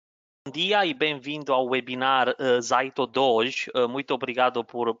dia e bem-vindo ao webinar ZYTO 2. Muito obrigado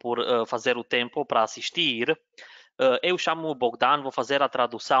por fazer o tempo para assistir. Eu chamo Bogdan, vou fazer a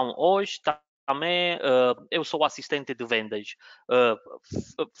tradução hoje. Também eu sou assistente de vendas.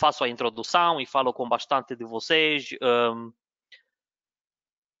 Faço a introdução e falo com bastante de vocês.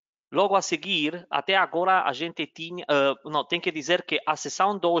 Logo a seguir, até agora a gente tinha... não, tem que dizer que a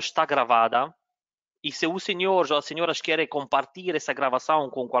sessão 2 está gravada. E se os senhores ou as senhoras querem compartilhar essa gravação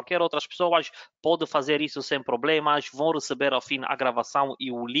com qualquer outras pessoas, pode fazer isso sem problemas. Vão receber ao fim a gravação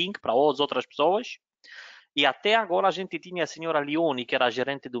e o link para as outras pessoas. E até agora a gente tinha a senhora Leone, que era a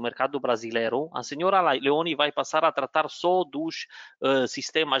gerente do mercado brasileiro. A senhora Leone vai passar a tratar só dos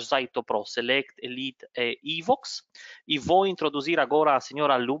sistemas ZYTO Pro, Select, Elite e Evox. E vou introduzir agora a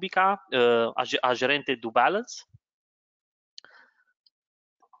senhora Lubica, a gerente do Balance.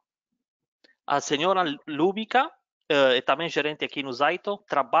 A senhora Lubica é também gerente aqui no ZYTO,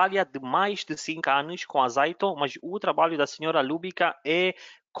 trabalha de mais de 5 anos com a ZYTO, mas o trabalho da senhora Lubica é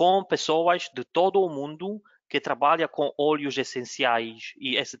com pessoas de todo o mundo que trabalham com óleos essenciais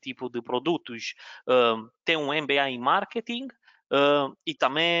e esse tipo de produtos. Tem um MBA em marketing e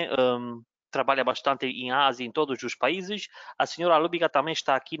também trabalha bastante em Ásia, em todos os países. A senhora Lubica também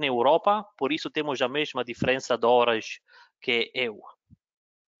está aqui na Europa, por isso temos a mesma diferença de horas que eu.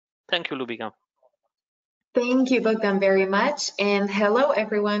 Thank you, Lubica. Thank you, Bogdan, very much. And hello,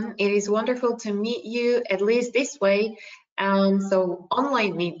 everyone. It is wonderful to meet you, at least this way. So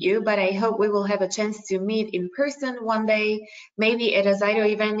online meet you, but I hope we will have a chance to meet in person one day, maybe at a ZYTO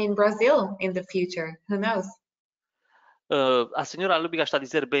event in Brazil in the future. Who knows? A senhora Lubica está a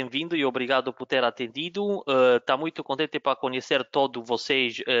dizer bem-vindo e obrigado por ter atendido. Está muito contente para conhecer todos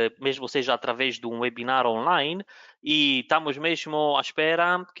vocês, mesmo seja através de um webinar online. E estamos mesmo à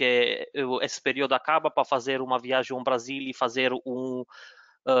espera que esse período acabe para fazer uma viagem ao Brasil e fazer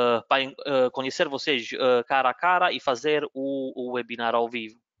para conhecer vocês cara a cara e fazer o webinar ao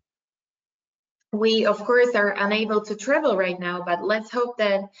vivo. We, of course, are unable to travel right now, but let's hope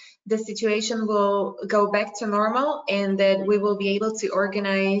that the situation will go back to normal and that we will be able to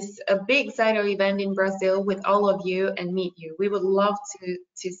organize a big ZYTO event in Brazil with all of you and meet you. We would love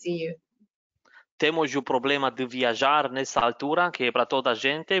to see you. Temos o problema de viajar nessa altura, que é para toda a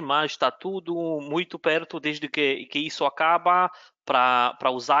gente, mas está tudo muito perto desde que isso acaba para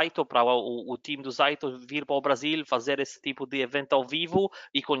o ZYTO, para o time do ZYTO vir para o Brasil, fazer esse tipo de evento ao vivo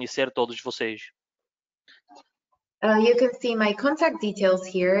e conhecer todos vocês. You can see my contact details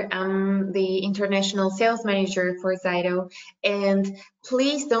here. I'm the international sales manager for ZYTO, and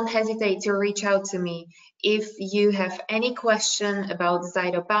please don't hesitate to reach out to me. If you have any question about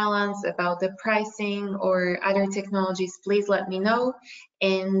ZYTO Balance, about the pricing or other technologies, please let me know,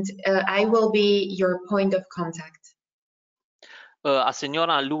 and I will be your point of contact. A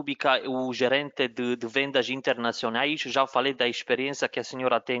senhora Lubica, o gerente de vendas internacionais, já falei da experiência que a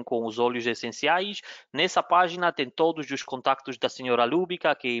senhora tem com os óleos essenciais. Nessa página tem todos os contactos da senhora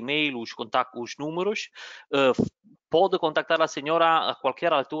Lubica, que é e-mail, os números. Pode contactar a senhora a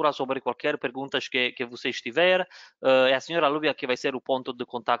qualquer altura sobre qualquer pergunta que você tiver. É a senhora Lubica que vai ser o ponto de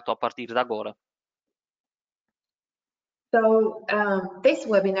contato a partir de agora. So this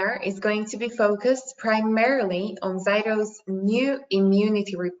webinar is going to be focused primarily on ZYTO's new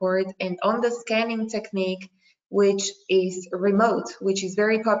immunity report and on the scanning technique, which is remote, which is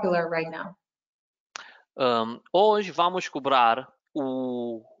very popular right now. Hoje vamos cobrar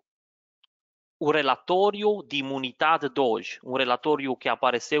o relatório de imunidade 2, um relatório que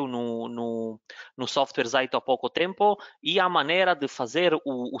apareceu no software ZYTO há pouco tempo, e a maneira de fazer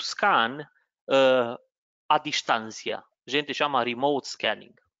o scan à distância. A gente chama remote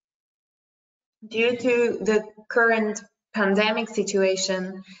scanning. Due to the current pandemic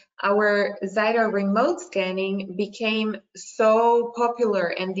situation, our ZYTO remote scanning became so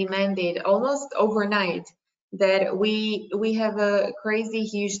popular and demanded almost overnight that we have a crazy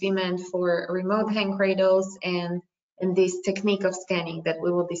huge demand for remote hand cradles and this technique of scanning that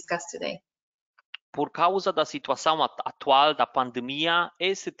we will discuss today. Por causa da situação atual da pandemia,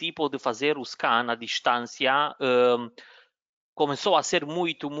 esse tipo de fazer o scan à distância começou a ser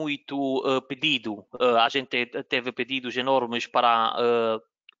muito pedido. A gente teve pedidos enormes para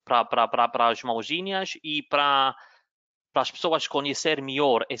as mãozinhas e para as pessoas conhecerem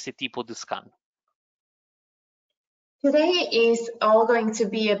melhor esse tipo de scan. Today is all going to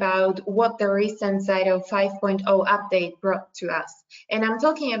be about what the recent ZYTO 5.0 update brought to us. And I'm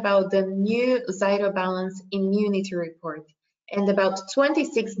talking about the new ZYTO Balance Immunity Report and about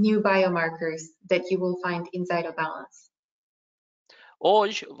 26 new biomarkers that you will find in ZYTO Balance.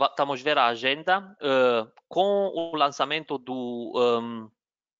 Hoje estamos a ver a agenda com o lançamento do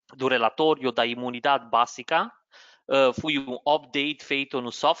do relatório da imunidade básica, foi um update feito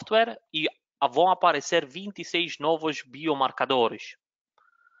no software e vão aparecer 26 novos biomarcadores.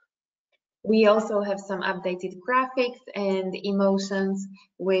 We also have some updated graphics and emotions,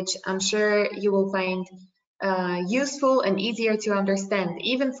 which I'm sure you will find useful and easier to understand,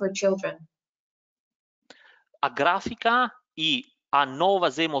 even for children. A gráfica e há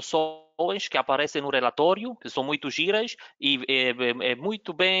novas emoções que aparecem no relatório, que são muito giras, e é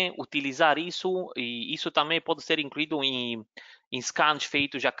muito bem utilizar isso, e isso também pode ser incluído em scans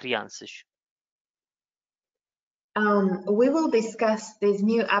feitos a crianças. We will discuss these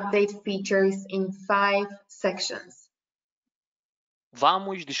new update features in 5 sections.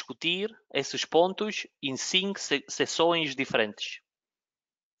 Vamos discutir esses pontos em 5 sessões diferentes.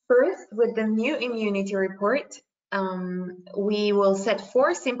 First, with the new immunity report, we will set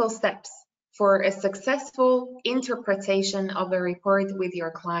 4 simple steps for a successful interpretation of the report with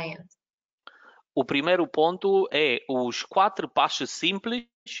your client. O primeiro ponto é os 4 passos simples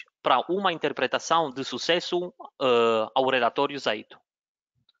para uma interpretação de sucesso ao relatório ZYTO.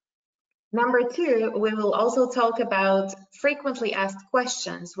 Number 2, we will also talk about frequently asked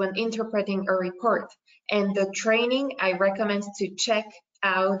questions when interpreting a report, and the training I recommend to check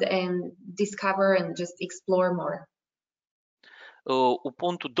out and discover and just explore more. O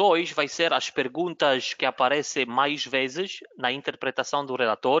ponto 2 vai ser as perguntas que aparecem mais vezes na interpretação do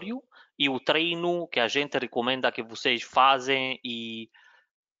relatório e o treino que a gente recomenda que vocês fazem e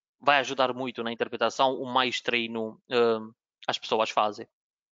vai ajudar muito na interpretação, o mais treino as pessoas fazem.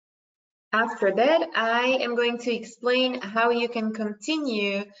 After that, I am going to explain how you can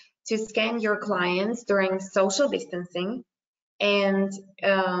continue to scan your clients during social distancing and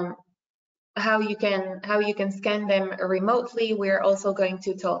how you can scan them remotely. We're also going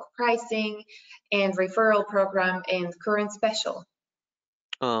to talk pricing and referral program and current special.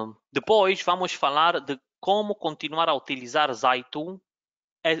 Depois vamos falar de como continuar a utilizar ZYTO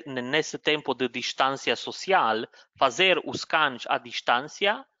nesse tempo de distância social, fazer os scans à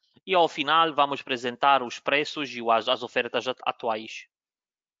distância e ao final vamos apresentar os preços e as ofertas atuais.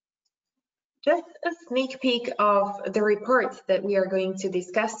 Just a sneak peek of the report that we are going to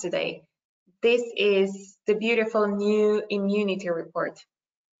discuss today. This is the beautiful new immunity report.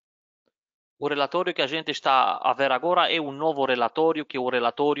 O relatório que a gente está a ver agora é um novo relatório, que é o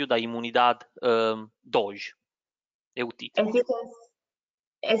relatório da imunidade 2. É o título.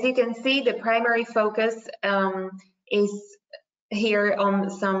 As you can see, the primary focus is here on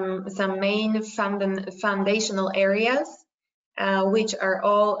some main foundational areas, which are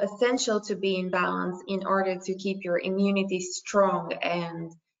all essential to be in balance in order to keep your immunity strong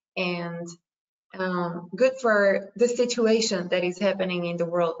and good for the situation that is happening in the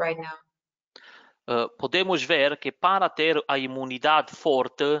world right now. Podemos ver que para ter a imunidade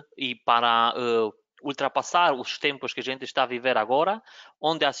forte e para ultrapassar os tempos que a gente está a viver agora,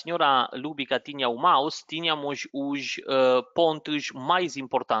 onde a senhora Lúbica tinha o mouse, tínhamos os pontos mais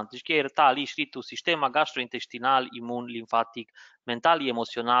importantes, que está ali escrito o sistema gastrointestinal, imune, linfático, mental e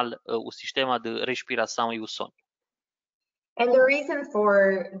emocional, o sistema de respiração e o sono. And the reason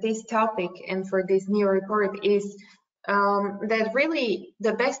for this topic and for this new report is that really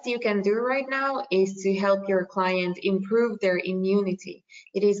the best you can do right now is to help your client improve their immunity.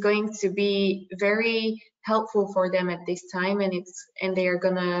 It is going to be very helpful for them at this time, and they are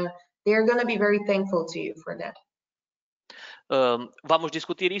gonna be very thankful to you for that. Vamos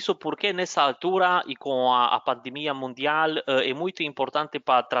discutir isso porque nessa altura e com a pandemia mundial é muito importante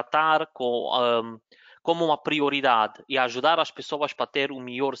para tratar como uma prioridade e ajudar as pessoas para ter um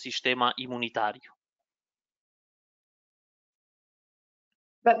melhor sistema imunitário.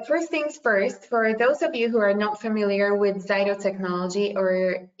 But first things first, for those of you who are not familiar with ZYTO technology,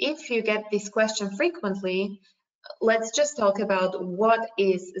 or if you get this question frequently, let's just talk about what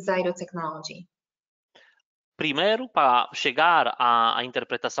is ZYTO technology. Primeiro, para chegar à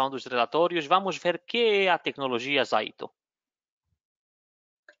interpretação dos relatórios, vamos ver o que é a tecnologia ZYTO.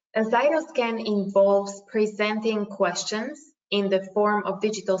 A ZYTO scan involves presenting questions in the form of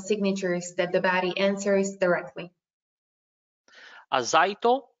digital signatures that the body answers directly. A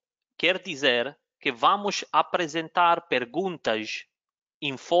ZYTO quer dizer que vamos apresentar perguntas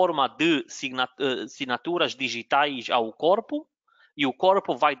em forma de assinaturas digitais ao corpo e o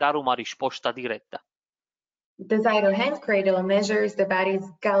corpo vai dar uma resposta direta. The ZYTO hand cradle measures the body's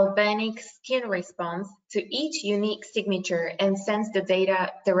galvanic skin response to each unique signature and sends the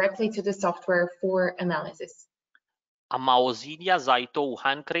data directly to the software for analysis. A mãozinha ZYTO, o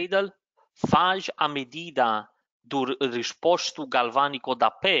hand cradle, faz a medida do resposto galvânico da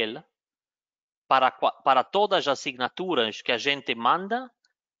pele para todas as assinaturas que a gente manda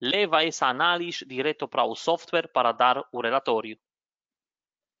leva essa análise direto para o software para dar o relatório.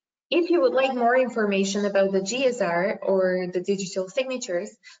 If you would like more information about the GSR or the digital signatures,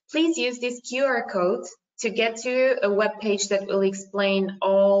 please use this QR code to get to a web page that will explain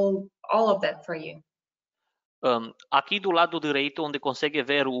all of that for you. Aqui do lado direito, onde consegue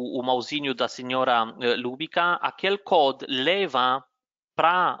ver o mausinho da senhora Lubica, aquele code leva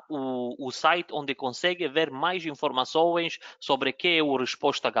para o site onde consegue ver mais informações sobre o que é o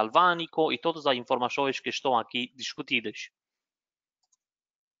resposta galvânico e todas as informações que estão aqui discutidas.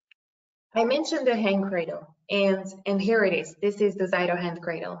 I mentioned the hand cradle, and here it is. This is the ZYTO hand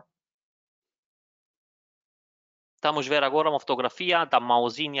cradle. Estamos a ver agora uma fotografia da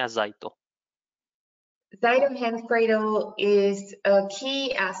mausinha ZYTO. ZYTO hand cradle is a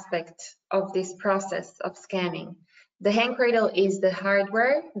key aspect of this process of scanning. The hand cradle is the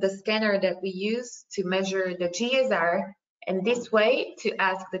hardware, the scanner that we use to measure the GSR, and this way to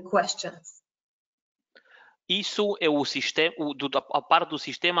ask the questions. Isso é o sistema, a parte do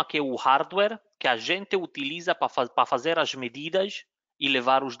sistema que é o hardware que a gente utiliza para fazer as medidas e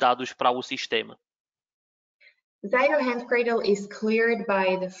levar os dados para o sistema. ZYTO hand cradle is cleared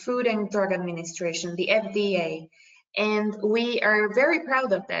by the Food and Drug Administration, the FDA, and we are very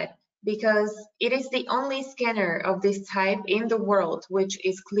proud of that because it is the only scanner of this type in the world which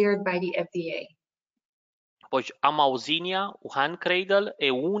is cleared by the FDA. Pois a mausinha, o hand cradle, é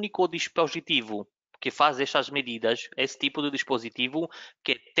o único dispositivo que faz estas medidas, esse tipo de dispositivo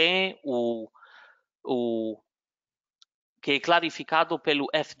que tem que é clarificado pelo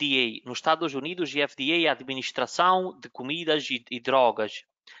FDA. Nos Estados Unidos, e FDA é a Administração de Comidas e Drogas.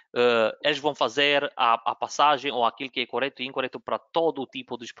 Eles vão fazer a passagem ou aquilo que é correto e incorreto para todo o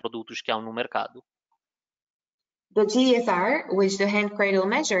tipo de produtos que há no mercado. The GSR, which the hand cradle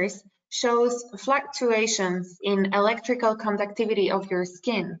measures, shows fluctuations in electrical conductivity of your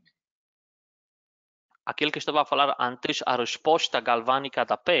skin. Aquilo que estava a falar antes, a resposta galvânica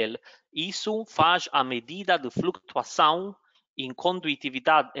da pele, isso faz a medida de flutuação em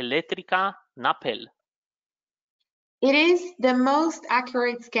condutividade elétrica na pele. It is the most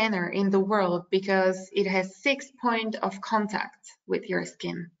accurate scanner in the world because it has 6 points of contact with your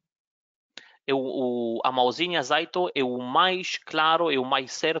skin. A mausinha ZYTO é o mais claro e o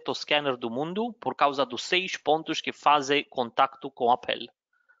mais certo scanner do mundo por causa dos 6 pontos que fazem contato com a pele.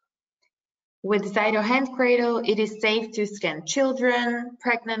 With ZYTO hand cradle, it is safe to scan children,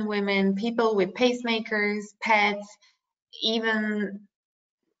 pregnant women, people with pacemakers, pets, even,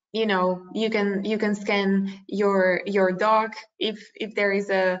 you know, you can scan your dog if there is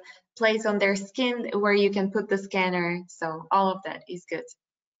a place on their skin where you can put the scanner. So all of that is good.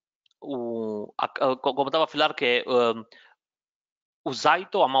 Como estava a falar que o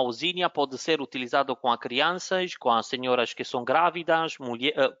ZYTO, a mausinha, pode ser utilizado com as crianças, com as senhoras que são grávidas,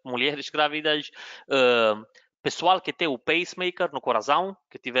 mulheres grávidas, pessoal que tem o pacemaker no coração,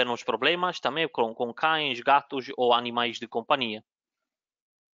 que tiveram os problemas, também com cães, gatos ou animais de companhia.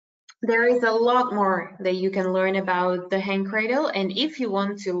 There is a lot more that you can learn about the hand cradle, and if you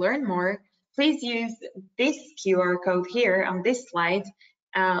want to learn more, please use this QR code here on this slide,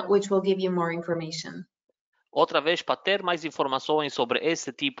 which will give you more information. Outra vez, para ter mais informações sobre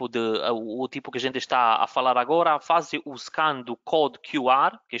esse tipo o tipo que a gente está a falar agora, faz o scan do code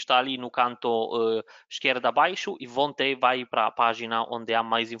QR, que está ali no canto esquerdo abaixo, e vai para a página onde há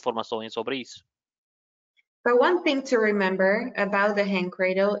mais informações sobre isso. But one thing to remember about the hand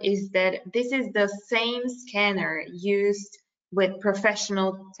cradle is that this is the same scanner used with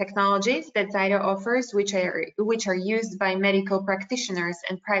professional technologies that ZYTO offers, which are used by medical practitioners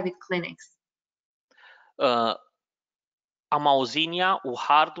and private clinics. A mausinha, o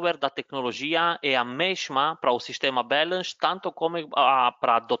hardware da tecnologia é a mesma para o sistema Balance, tanto como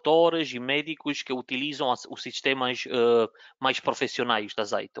para doutores e médicos que utilizam os sistemas mais profissionais da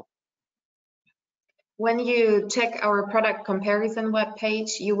ZYTO. When you check our product comparison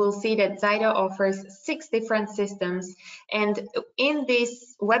webpage, you will see that ZYTO offers 6 different systems. And in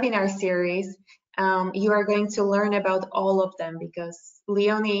this webinar series, you are going to learn about all of them because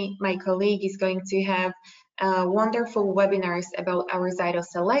Leonie, my colleague, is going to have wonderful webinars about our ZYTO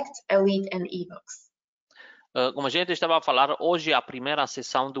Select, Elite, and eBooks. Como a gente estava a falar, hoje é a primeira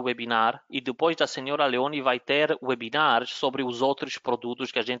sessão do webinar e depois da senhora Leone vai ter webinars sobre os outros produtos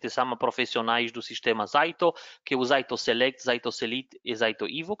que a gente chama profissionais do sistema ZYTO, que é o ZYTO Select, ZYTO Elite e ZYTO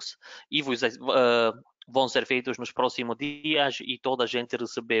eBooks. E vão ser feitos nos próximos dias e toda a gente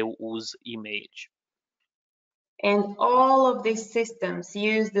recebeu os e-mails. And all of these systems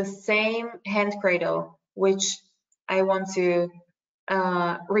use the same hand cradle, which I want to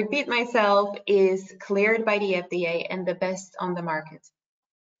repeat myself, is cleared by the FDA and the best on the market.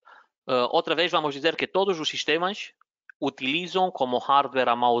 Outra vez vamos dizer que todos os sistemas utilizam como hardware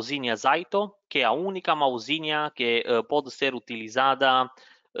a mãozinha ZYTO, que é a única mãozinha que pode ser utilizada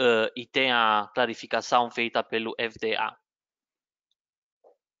e tem a clarificação feita pelo FDA.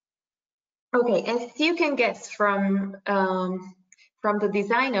 Okay, as you can guess from the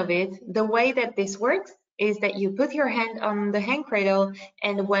design of it, the way that this works is that you put your hand on the hand cradle,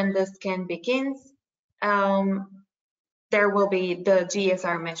 and when the scan begins, there will be the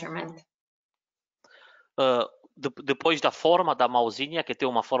GSR measurement. Depois da forma da mãozinha, que tem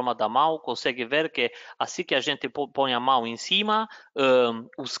uma forma da mão, consegue ver que assim que a gente põe a mão em cima,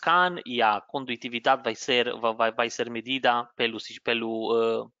 o scan e a condutividade vai ser medida pelo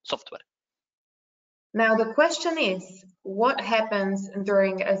software. Now the question is, what happens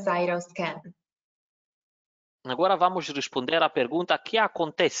during a ZYTO scan? Agora vamos responder à pergunta: o que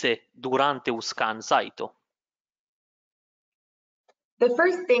acontece durante o scan ZYTO? The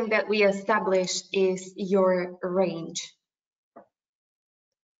first thing that we establish is your range.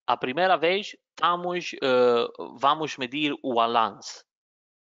 A primeira vez, vamos medir o balance.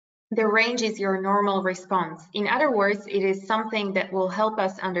 The range is your normal response. In other words, it is something that will help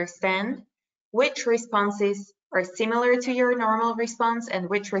us understand which responses are similar to your normal response and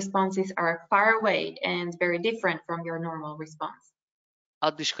which responses are far away and very different from your normal response. A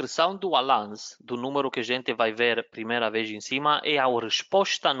descrição do balance, do número que a gente vai ver primeira vez em cima, é a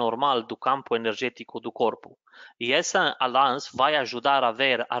resposta normal do campo energético do corpo. E essa balance vai ajudar a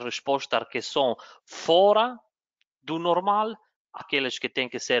ver as respostas que são fora do normal, aquelas que têm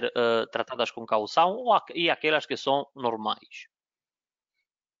que ser tratadas com caução e aquelas que são normais.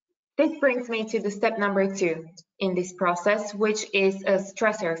 This brings me to the step number 2 in this process, which is a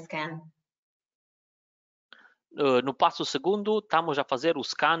stressor scan. No passo segundo, estamos a fazer o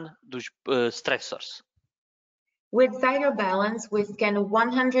scan dos stressors. With ZYTO Balance, we scan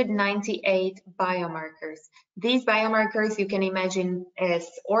 198 biomarkers. These biomarkers you can imagine as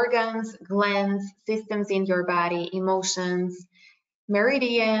organs, glands, systems in your body, emotions,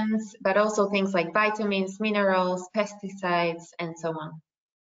 meridians, but also things like vitamins, minerals, pesticides, and so on.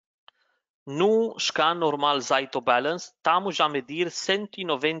 No scan normal ZYTO Balance, estamos a medir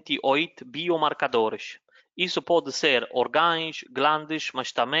 198 biomarcadores. Isso pode ser órgãos, glândulas,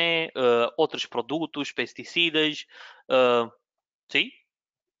 mas também outros produtos, pesticidas. Sim?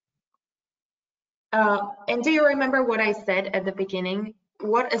 And do you remember what I said at the beginning?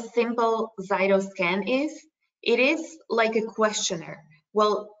 What a simple ZYTO scan is? It is like a questionnaire.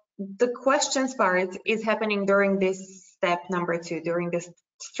 Well, the questions part is happening during this step number 2, during this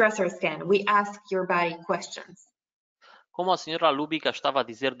stressor scan. We ask your body questions. Como a senhora Lúbica estava a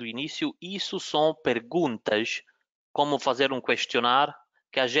dizer do início, isso são perguntas, como fazer um questionário,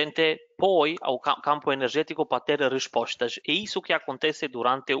 que a gente põe ao campo energético para ter respostas. É isso que acontece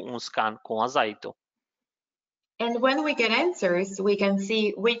durante um scan com a ZYTO. And when we get answers, we can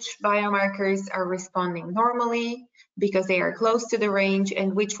see which biomarkers are responding normally because they are close to the range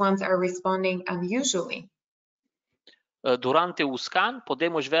and which ones are responding unusually. Durante o scan,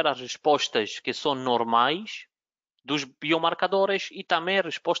 podemos ver as respostas que são normais dos biomarcadores e também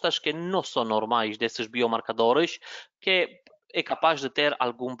respostas que não são normais desses biomarcadores, que é capaz de ter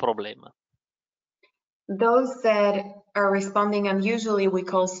algum problema. Those that are responding unusually we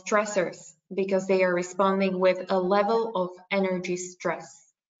call stressors because they are responding with a level of energy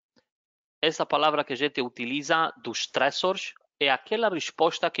stress. Essa palavra que a gente utiliza dos stressors é aquela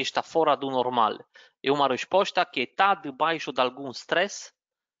resposta que está fora do normal. É uma resposta que está debaixo de algum stress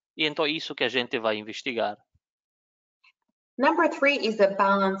e então é isso que a gente vai investigar. Number 3 is a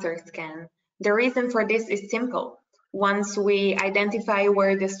balancer scan. The reason for this is simple. Once we identify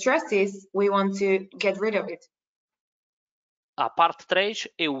where the stress is, we want to get rid of it. A parte 3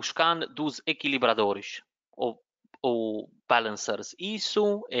 é o scan dos equilibradores, ou balancers.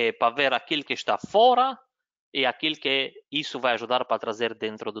 Isso é para ver aquilo que está fora e aquilo que isso vai ajudar para trazer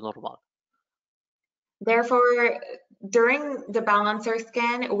dentro do normal. Therefore, during the balancer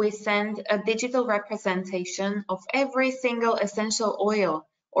scan, we send a digital representation of every single essential oil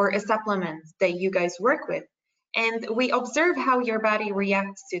or a supplement that you guys work with. And we observe how your body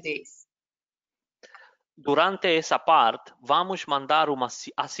reacts to this. Durante essa parte, vamos mandar uma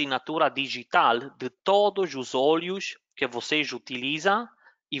assinatura digital de todos os óleos que vocês utilizam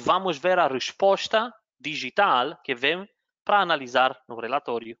e vamos ver a resposta digital que vem para analisar no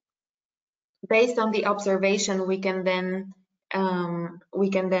relatório. Based on the observation, we can then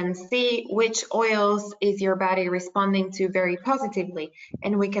see which oils is your body responding to very positively,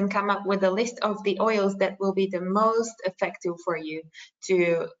 and we can come up with a list of the oils that will be the most effective for you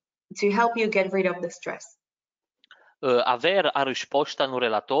to help you get rid of the stress. haver a resposta no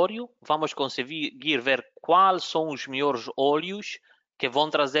relatório, vamos conseguir ver quais são os melhores óleos que vão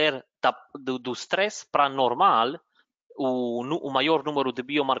trazer do stress para normal o maior número de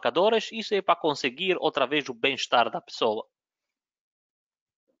biomarcadores. Isso é para conseguir outra vez o bem-estar da pessoa.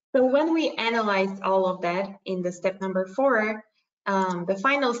 So when we analyze all of that in the step number 4, the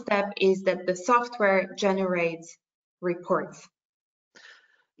final step is that the software generates reports.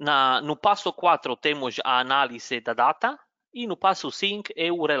 No passo 4 temos a análise da data e no passo 5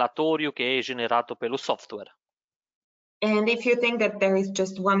 é o relatório que é gerado pelo software. And if you think that there is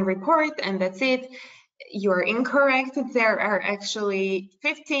just one report and that's it, you're incorrect. There are actually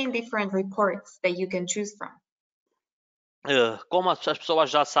 15 different reports that you can choose from. Como as pessoas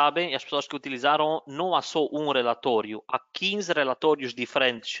já sabem, as pessoas que utilizaram, não há só um relatório, há 15 relatórios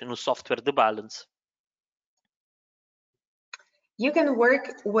diferentes no software de Balance. You can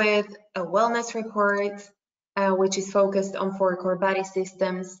work with a wellness report, which is focused on 4 core body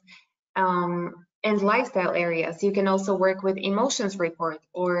systems and lifestyle areas. You can also work with emotions report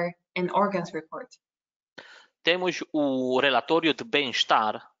or an organs report. Temos o relatório de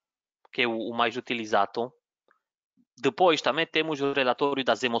bem-estar, que é o mais utilizado. Depois também temos o relatório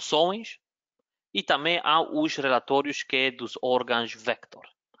das emoções e também há os relatórios que é dos órgãos vector.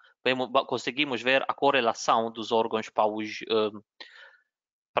 Conseguimos ver a correlação dos órgãos para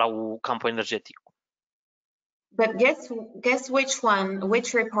o campo energético. But guess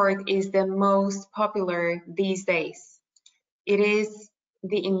which report is the most popular these days? It is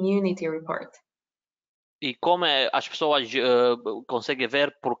the immunity report. E como as pessoas conseguem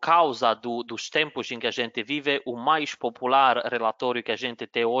ver, por causa dos tempos em que a gente vive, o mais popular relatório que a gente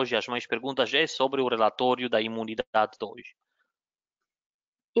tem hoje, as mais perguntas, é sobre o relatório da imunidade 2.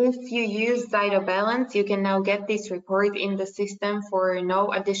 If you use ZYTO Balance, you can now get this report in the system for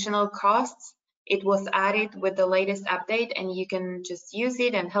no additional costs. It was added with the latest update and you can just use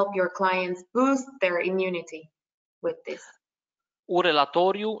it and help your clients boost their immunity with this. O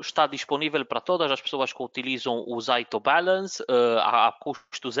relatório está disponível para todas as pessoas que utilizam o ZYTO Balance a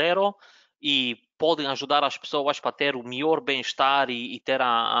custo zero e podem ajudar as pessoas para ter o melhor bem-estar e ter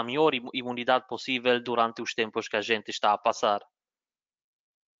a melhor imunidade possível durante os tempos que a gente está a passar.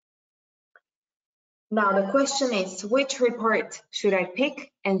 Now the question is, which report should I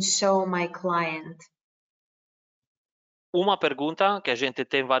pick and show my client? Uma pergunta que a gente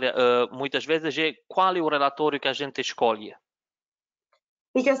tem muitas vezes é qual é o relatório que a gente escolhe?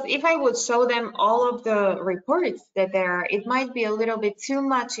 Because if I would show them all of the reports that there are, it might be a little bit too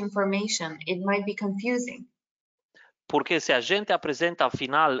much information. It might be confusing. Porque se a gente apresenta ao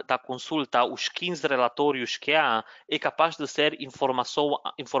final da consulta os 15 relatórios que há, é capaz de ser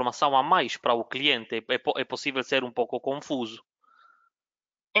informação a mais para o cliente. É possível ser um pouco confuso.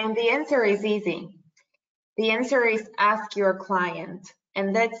 And the answer is easy. The answer is ask your client.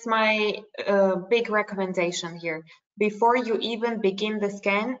 And that's my big recommendation here. Before you even begin the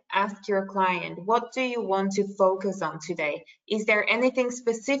scan, ask your client, what do you want to focus on today? Is there anything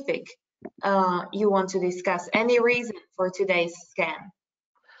specific you want to discuss? Any reason for today's scan?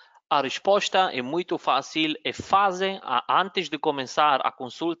 A resposta é muito fácil. Antes de começar a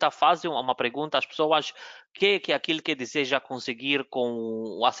consulta, fazem uma pergunta às pessoas: que é aquilo que deseja conseguir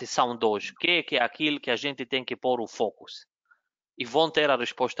com a sessão 2? Que é aquilo que a gente tem que pôr o foco? E vão ter a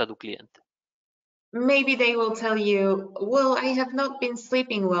resposta do cliente. Maybe they will tell you, well, I have not been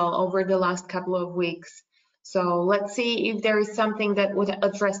sleeping well over the last couple of weeks. So let's see if there is something that would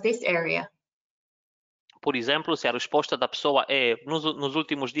address this area. Por exemplo, se a resposta da pessoa é nos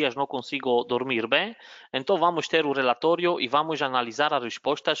últimos dias não consigo dormir bem, então vamos ter o relatório e vamos analisar as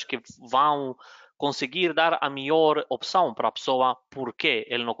respostas que vão conseguir dar a melhor opção para a pessoa porque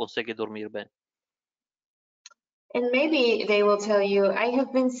ele não consegue dormir bem. And maybe they will tell you, I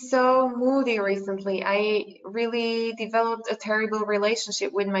have been so moody recently. I really developed a terrible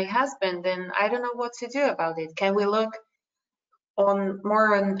relationship with my husband and I don't know what to do about it. Can we look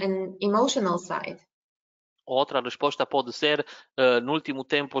more on an emotional side? Outra resposta pode ser, no último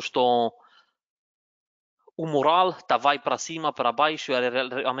tempo o moral vai para cima, para baixo,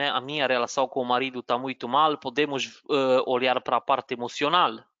 a minha relação com o marido está muito mal, podemos olhar para a parte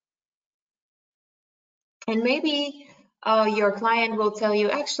emocional. And maybe your client will tell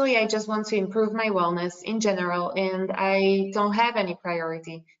you, actually, I just want to improve my wellness in general, and I don't have any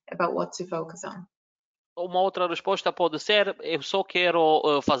priority about what to focus on. Uma outra resposta pode ser, eu só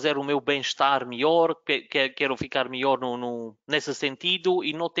quero fazer o meu bem-estar melhor, quero ficar melhor nesse sentido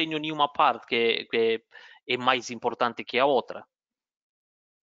e não tenho nenhuma parte que é mais importante que a outra.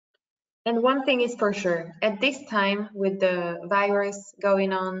 And one thing is for sure, at this time with the virus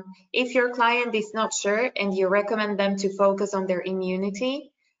going on, if your client is not sure and you recommend them to focus on their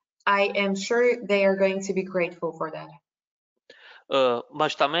immunity, I am sure they are going to be grateful for that.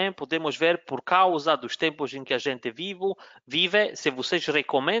 Mas também podemos ver, por causa dos tempos em que a gente vive, se vocês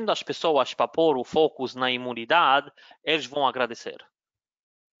recomendam às pessoas para pôr o foco na imunidade, eles vão agradecer.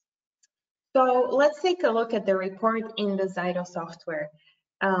 So let's take a look at the report in the ZYTO software.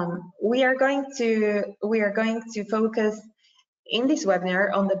 We are going to focus in this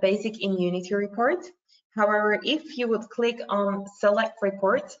webinar on the basic immunity report. However, if you would click on select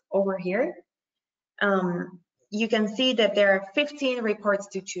report over here, you can see that there are 15 reports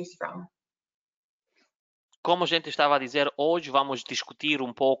to choose from. Como a gente estava a dizer, hoje vamos discutir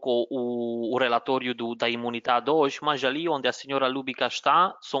pouco o relatório da imunidade hoje, mas ali onde a senhora Lúbica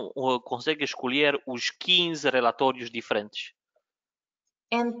está, consegue escolher os 15 relatórios diferentes.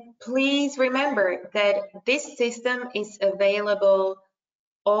 And please remember that this system is available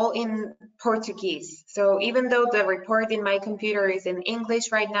all in Portuguese. So even though the report in my computer is in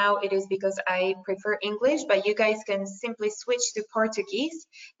English right now, it is because I prefer English, but you guys can simply switch to Portuguese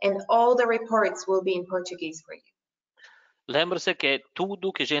and all the reports will be in Portuguese for you. Lembre-se que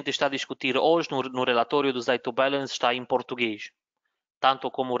tudo que a gente está a discutir hoje no relatório do ZYTO Balance está em português,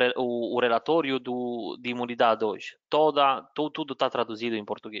 tanto como o relatório de imunidade hoje. Tudo está traduzido em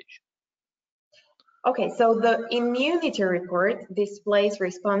português. Okay, so the immunity report displays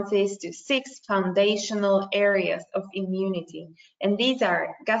responses to 6 foundational areas of immunity. And these are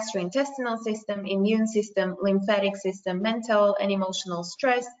gastrointestinal system, immune system, lymphatic system, mental and emotional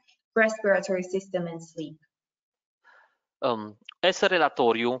stress, respiratory system, and sleep. Esse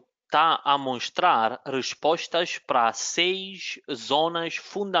relatório está a mostrar respostas para 6 zonas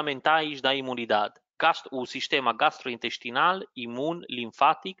fundamentais da imunidade. O sistema gastrointestinal, imune,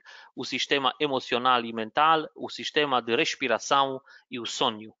 linfático, o sistema emocional e mental, o sistema de respiração e o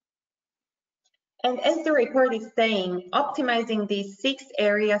sonho. And as the report is saying, optimizing these 6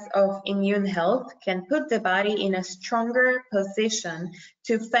 areas of immune health can put the body in a stronger position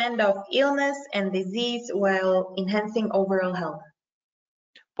to fend off illness and disease while enhancing overall health.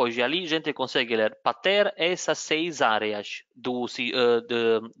 Pois ali a gente consegue ler, para ter essas 6 áreas do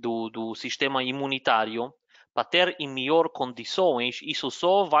sistema imunitário, para ter em melhor condições, isso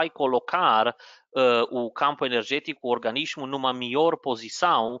só vai colocar o campo energético, o organismo, numa melhor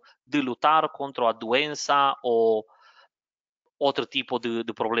posição de lutar contra a doença ou outro tipo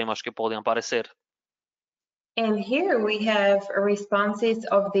de problemas que podem aparecer. And here we have responses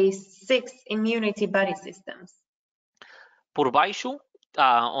of these 6 immunity body systems. Por baixo,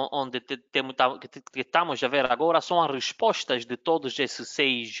 onde estamos a ver agora, são as respostas de todos esses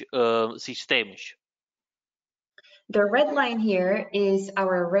 6 sistemas. The red line here is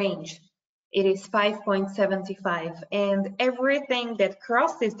our range. It is 5.75, and everything that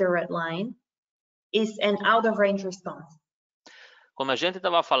crosses the red line is an out-of-range response. Como a gente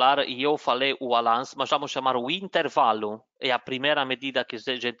estava a falar, e eu falei o balance, mas vamos chamar o intervalo, é a primeira medida que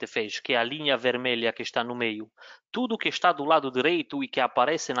a gente fez, que é a linha vermelha que está no meio. Tudo que está do lado direito e que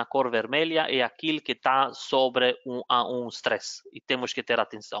aparece na cor vermelha é aquilo que está sobre um stress. E temos que ter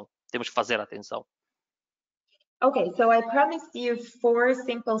atenção, temos que fazer atenção. Okay, so I promised you 4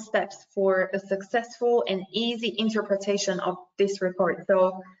 simple steps for a successful and easy interpretation of this report.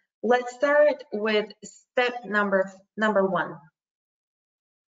 So let's start with step number 1.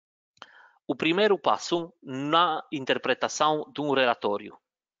 O primeiro passo na interpretação de relatório.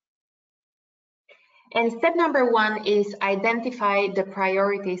 And step number 1 is identify the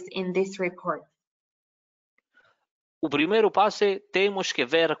priorities in this report. O primeiro passo é temos que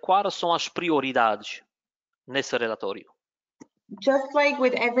ver quais são as prioridades nesse relatório. Just like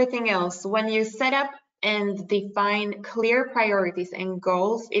with everything else, when you set up and define clear priorities and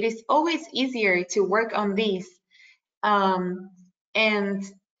goals, it is always easier to work on these. And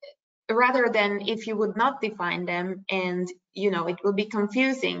rather than if you would not define them and, it will be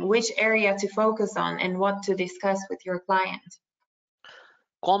confusing which area to focus on and what to discuss with your client.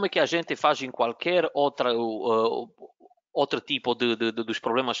 Como é que a gente faz em qualquer outro tipo dos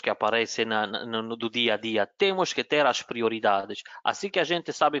problemas que aparecem do dia a dia? Temos que ter as prioridades. Assim que a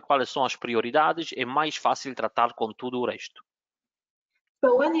gente sabe quais são as prioridades, é mais fácil tratar com tudo o resto.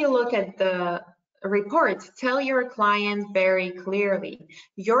 So when you look at the report, tell your client very clearly,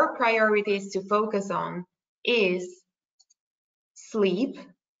 your priorities to focus on is sleep,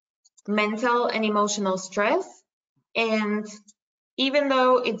 mental and emotional stress, and even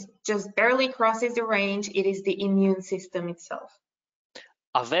though it just barely crosses the range, it is the immune system itself.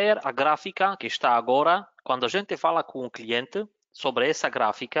 A ver a gráfica que está agora, quando a gente fala com o cliente, sobre essa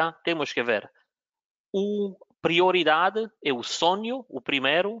gráfica, temos que ver prioridade é o sonho, o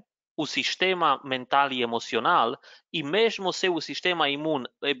primeiro, o sistema mental e emocional, e mesmo se o sistema imune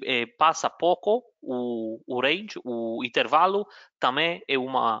passa pouco, o range, o intervalo, também é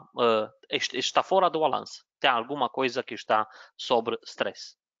está fora do balance. Tem alguma coisa que está sobre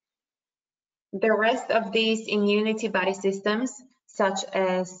stress. The rest of these immunity body systems, such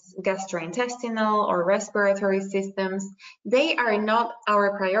as gastrointestinal or respiratory systems, they are not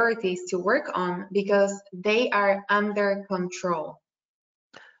our priorities to work on because they are under control.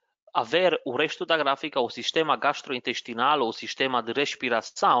 A ver o resto da gráfica, o sistema gastrointestinal ou o sistema de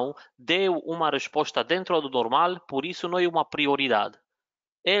respiração deu uma resposta dentro do normal, por isso não é uma prioridade.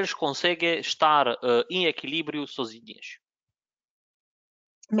 Eles conseguem estar em equilíbrio sozinhos.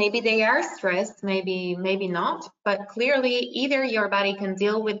 Maybe they are stressed, maybe not, but clearly either your body can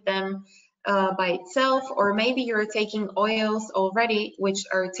deal with them by itself, or maybe you're taking oils already which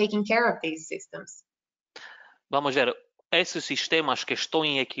are taking care of these systems. Vamos ver, esses sistemas que estão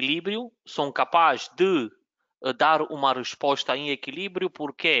em equilíbrio são capazes de dar uma resposta em equilíbrio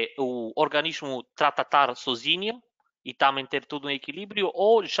porque o organismo trata de estar sozinho e está a manter tudo em equilíbrio,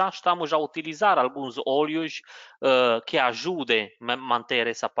 ou já estamos a utilizar alguns óleos que ajudem a manter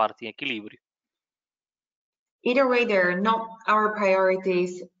essa parte em equilíbrio. Either way, they're not our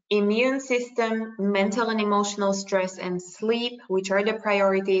priorities. Immune system, mental and emotional stress, and sleep, which are the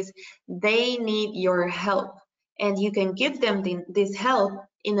priorities, they need your help. And you can give them this help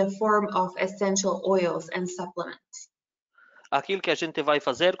in the form of essential oils and supplements. Aquilo que a gente vai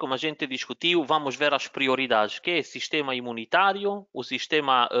fazer, como a gente discutiu, vamos ver as prioridades, que é o sistema imunitário, o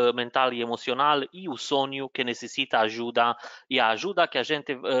sistema mental e emocional e o sonho que necessita ajuda. E a ajuda que a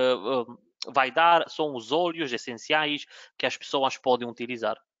gente vai dar são os óleos essenciais que as pessoas podem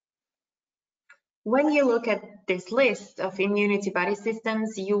utilizar. When you look at this list of immunity body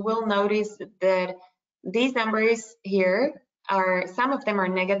systems, you will notice that these numbers here are, some of them are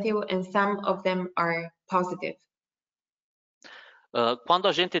negative and some of them are positive. Quando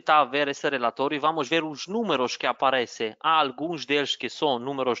a gente está a ver esse relatório, vamos ver os números que aparecem. Há alguns deles que são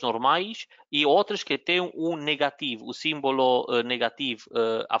números normais e outros que têm um negativo, o símbolo negativo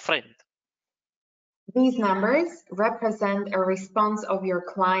à frente. These numbers represent a response of your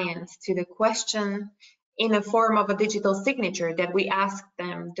client to the question in the form of a digital signature that we asked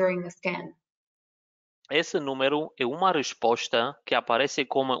them during the scan. Esse número é uma resposta que aparece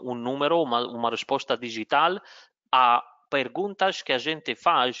como um número, uma resposta digital a perguntas que a gente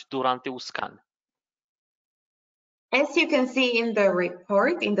faz durante o scan. As you can see in the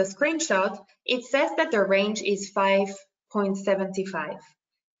report, in the screenshot, it says that the range is 5.75.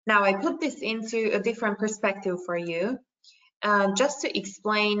 Now I put this into a different perspective for you, just to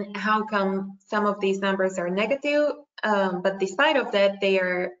explain how come some of these numbers are negative, but despite of that, they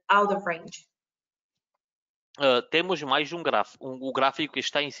are out of range. Temos mais um gráfico, o gráfico que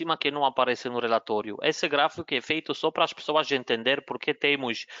está em cima que não aparece no relatório. Esse gráfico é feito só para as pessoas entender porque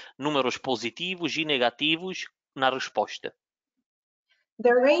temos números positivos e negativos na resposta.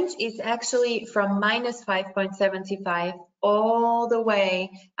 The range is actually from minus 5.75 all the way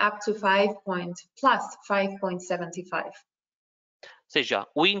up to plus 5.75. Ou seja,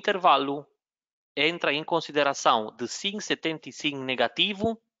 o intervalo entra em consideração de 5,75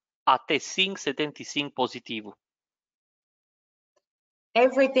 negativo até 5,75 positivo.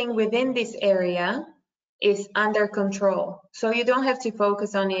 Everything within this area is under control, so you don't have to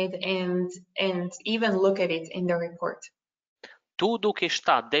focus on it and even look at it in the report. Tudo que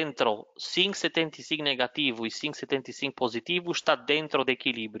está dentro 5,75 negativo e 5,75 positivo está dentro de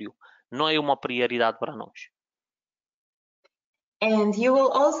equilíbrio. Não é uma prioridade para nós. And you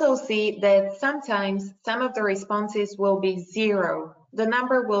will also see that sometimes some of the responses will be 0. The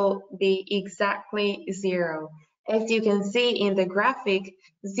number will be exactly 0. As you can see in the graphic,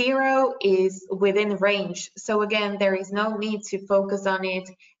 0 is within range. So again, there is no need to focus on it,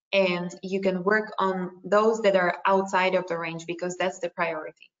 and you can work on those that are outside of the range because that's the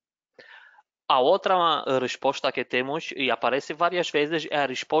priority. A outra resposta que temos, e aparece várias vezes, é a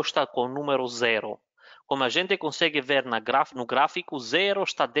resposta com número 0. Como a gente consegue ver no gráfico, 0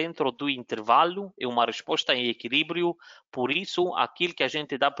 está dentro do intervalo, é uma resposta em equilíbrio, por isso aquilo que a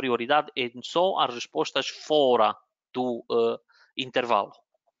gente dá prioridade é só as respostas fora do intervalo.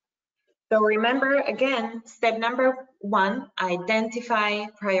 So remember, again, step number 1, identify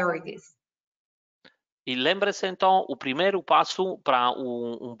priorities. E lembre-se então, o primeiro passo para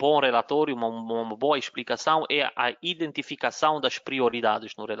um bom relatório, uma boa explicação, é a identificação das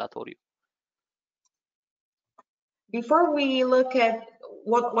prioridades no relatório. Before we look at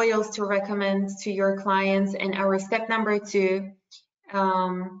what oils to recommend to your clients and our step number 2,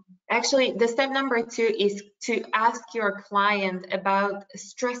 Actually, the step number 2 is to ask your client about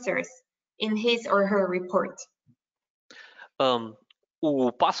stressors in his or her report.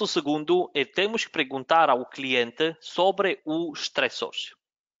 O passo segundo é temos que perguntar ao cliente sobre os stressors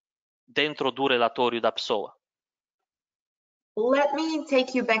dentro do relatório da pessoa. Let me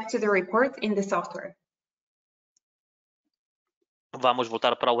take you back to the report in the software. Vamos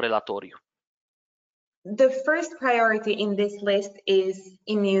voltar para o relatório. The first priority in this list is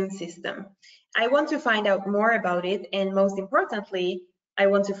immune system. I want to find out more about it, and most importantly, I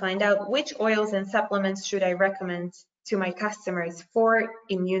want to find out which oils and supplements should I recommend to my customers for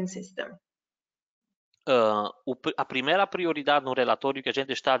immune system. A primeira prioridade no relatório que a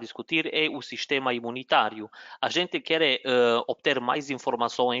gente está a discutir é o sistema imunitário. A gente quer obter mais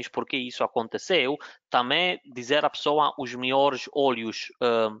informações porque isso aconteceu, também dizer à pessoa os melhores óleos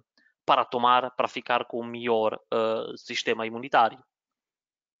para tomar para ficar com o melhor sistema imunitário.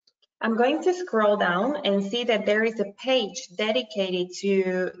 I'm going to scroll down and see that there is a page dedicated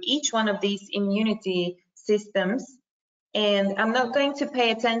to each one of these immunity systems. And I'm not going to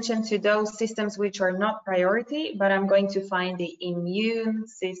pay attention to those systems which are not priority, but I'm going to find the immune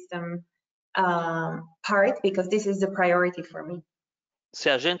system part because this is the priority for me. Se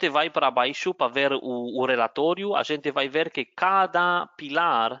a gente vai para baixo para ver o relatório, a gente vai ver que cada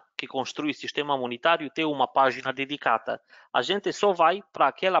pilar que construi o sistema imunitário tem uma página dedicada. A gente só vai para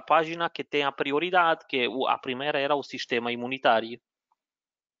aquela página que tem a prioridade, que a primeira era o sistema imunitário.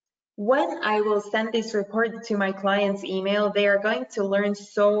 When I will send this report to my client's email, they are going to learn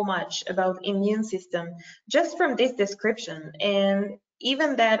so much about immune system just from this description, and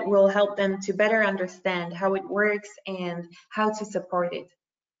even that will help them to better understand how it works and how to support it.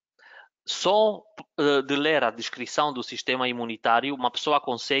 Só de ler a descrição do sistema imunitário, uma pessoa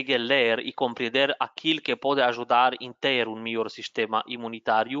consegue ler e compreender aquilo que pode ajudar em ter um melhor sistema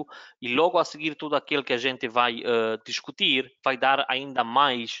imunitário, e logo a seguir tudo aquilo que a gente vai discutir vai dar ainda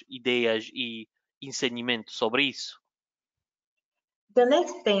mais ideias e ensinamento sobre isso. The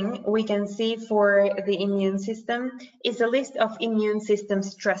next thing we can see for the immune system is a list of immune system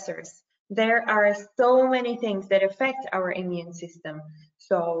stressors. There are so many things that affect our immune system.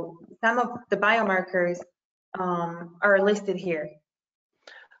 So some of the biomarkers are listed here.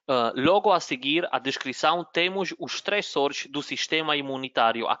 Logo a seguir, a descrição, temos os stressores do sistema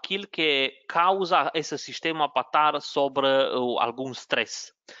imunitário, aquilo que causa esse sistema para estar sobre algum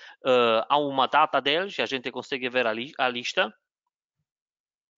stress. Há uma data deles, a gente consegue ver a lista.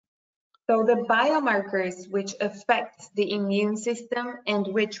 So the biomarkers which affect the immune system and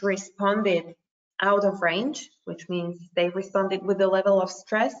which responded out of range, which means they responded with the level of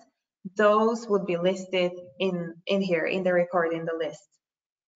stress, those would be listed in here, in the report, in the list.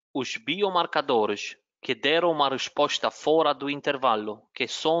 Os biomarcadores que deram uma resposta fora do intervalo, que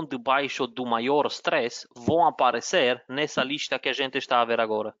são debaixo do maior stress, vão aparecer nessa lista que a gente está a ver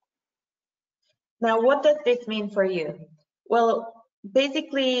agora. Now, what does this mean for you? Well,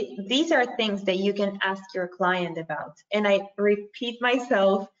 basically, these are things that you can ask your client about. And I repeat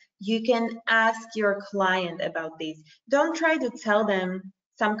myself, you can ask your client about these. Don't try to tell them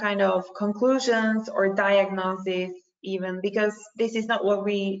some kind of conclusions or diagnosis even, because this is not what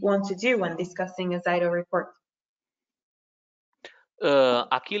we want to do when discussing a ZYTO report.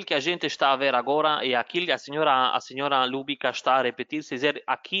 Aquilo que a gente está a ver agora é aquilo que a senhora Lúbica está a repetir, dizer,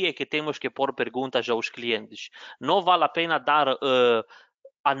 aqui é que temos que pôr perguntas aos clientes. Não vale a pena dar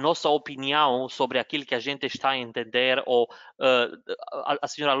a nossa opinião sobre aquilo que a gente está a entender, ou a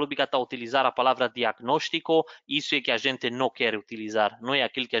senhora Lúbica está a utilizar a palavra diagnóstico, isso é que a gente não quer utilizar, não é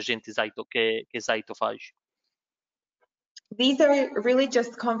aquilo que a gente que ZYTO faz. These are really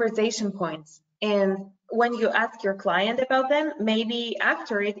just conversation points. And when you ask your client about them, maybe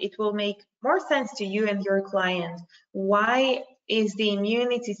after it will make more sense to you and your client. Why is the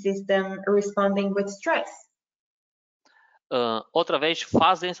immunity system responding with stress? Outra vez,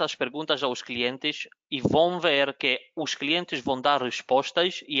 fazem essas perguntas aos clientes e vão ver que os clientes vão dar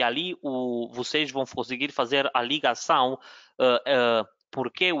respostas e ali vocês vão conseguir fazer a ligação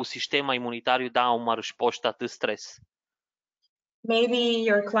porque o sistema imunitário dá uma resposta de stress. Maybe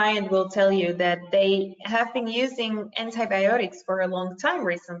your client will tell you that they have been using antibiotics for a long time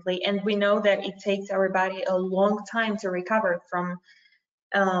recently, and we know that it takes our body a long time to recover from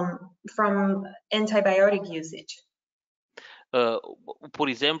antibiotic usage. Por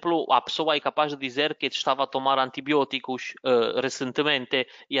exemplo, a pessoa é capaz de dizer que estava a tomar antibióticos recentemente,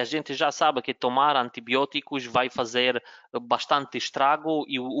 e a gente já sabe que tomar antibióticos vai fazer bastante estrago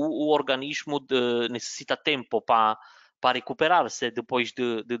e o organismo necessita tempo para recuperar-se depois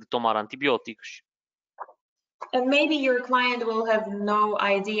de tomar antibióticos. And maybe your client will have no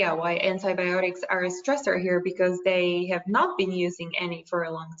idea why antibiotics are a stressor here because they have not been using any for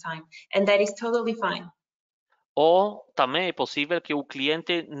a long time, and that is totally fine. Ou também é possível que o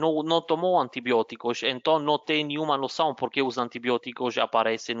cliente não tomou antibióticos, então não tem nenhuma noção porque os antibióticos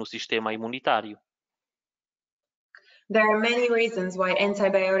aparecem no sistema imunitário. There are many reasons why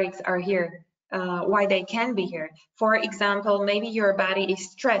antibiotics are here, why they can be here. For example, maybe your body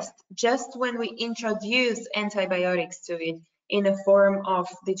is stressed just when we introduce antibiotics to it in a form of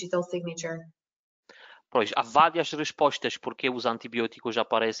digital signature. Pois, há várias respostas porque os antibióticos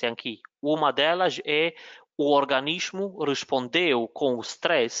aparecem aqui. Uma delas é o organismo respondeu com o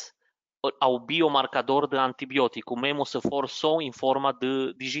stress ao biomarcador de antibiótico, mesmo se for só em forma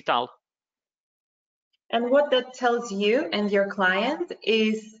de digital. And what that tells you and your client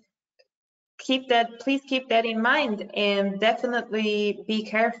is please keep that in mind, and definitely be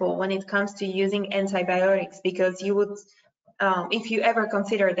careful when it comes to using antibiotics, because you would if you ever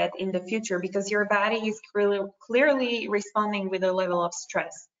consider that in the future, because your body is clearly responding with a level of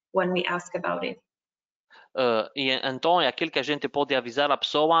stress when we ask about it. E então é aquilo que a gente pode avisar a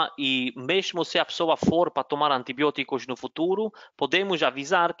pessoa, e mesmo se a pessoa for para tomar antibióticos no futuro, podemos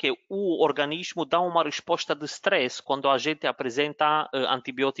avisar que o organismo dá uma resposta de stress quando a gente apresenta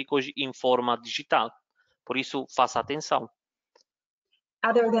antibióticos em forma digital. Por isso, faça atenção.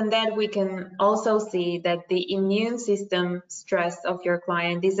 Other than that, we can also see that the immune system stress of your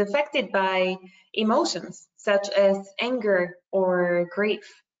client is affected by emotions such as anger or grief.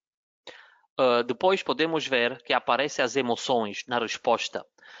 Depois podemos ver que aparecem as emoções na resposta.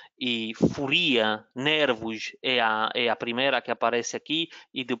 E furia, nervos é a primeira que aparece aqui,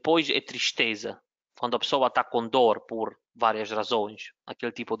 e depois é tristeza, quando a pessoa está com dor por várias razões,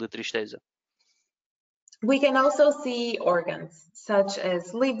 aquele tipo de tristeza. We can also see organs such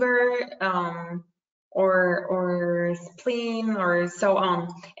as liver, or spleen, or so on.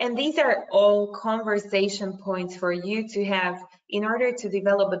 And these are all conversation points for you to have in order to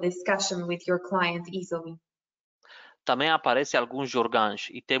develop a discussion with your client easily. Também aparecem alguns órgãos,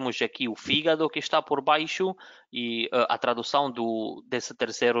 e temos aqui o fígado que está por baixo, e a tradução desse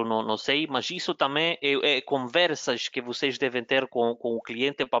terceiro não sei, mas isso também é conversas que vocês devem ter com o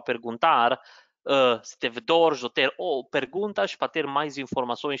cliente para perguntar se teve dores, ou perguntas para ter mais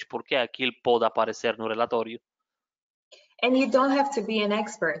informações porque aquilo pode aparecer no relatório. And you don't have to be an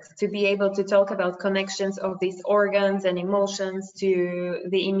expert to be able to talk about connections of these organs and emotions to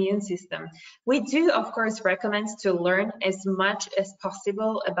the immune system. We do, of course, recommend to learn as much as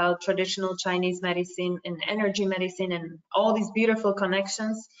possible about traditional Chinese medicine and energy medicine and all these beautiful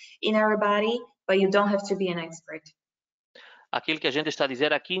connections in our body, but you don't have to be an expert. Aquilo que a gente está a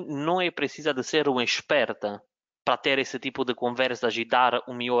dizer aqui não é precisa de ser uma experta para ter esse tipo de conversas e dar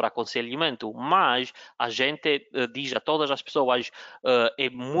um melhor aconselhamento, mas a gente diz a todas as pessoas é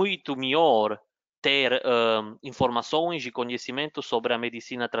muito melhor ter informações e conhecimento sobre a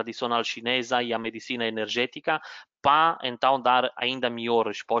medicina tradicional chinesa e a medicina energética para então dar ainda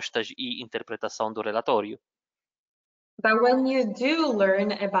melhores respostas e interpretação do relatório. But when you do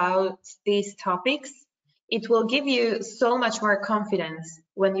learn about these topics, it will give you so much more confidence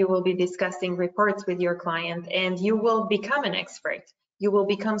when you will be discussing reports with your client, and you will become an expert. You will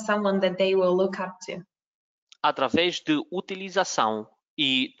become someone that they will look up to. Através de utilização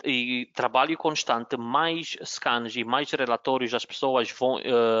e trabalho constante, mais scans e mais relatórios as pessoas vão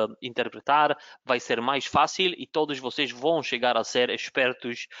interpretar, vai ser mais fácil, e todos vocês vão chegar a ser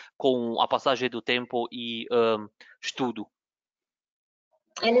expertos com a passagem do tempo e estudo.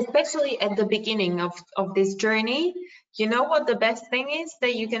 And especially at the beginning of this journey, you know what the best thing is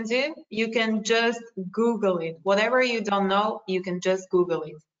that you can do? You can just Google it. Whatever you don't know, you can just Google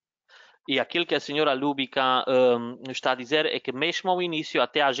it. E aquilo que a senhora Lúbica está a dizer é que mesmo ao início,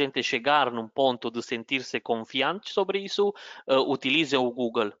 até a gente chegar num ponto de sentir-se confiante sobre isso, utilizem o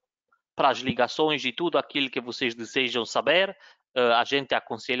Google. Para as ligações e tudo aquilo que vocês desejam saber, a gente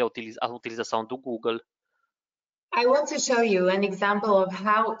aconselha a utilização do Google. I want to show you an example of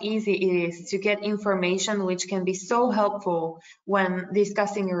how easy it is to get information which can be so helpful when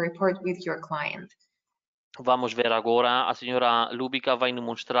discussing a report with your client. Vamos ver agora, a senhora Lúbica vai nos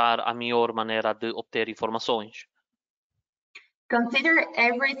mostrar a melhor maneira de obter informações. Consider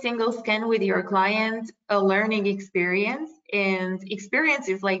every single scan with your client a learning experience, and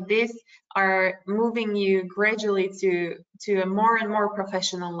experiences like this are moving you gradually to a more and more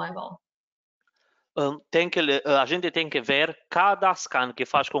professional level. A gente tem que ver cada scan que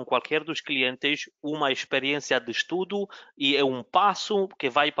faz com qualquer dos clientes uma experiência de estudo, e é um passo que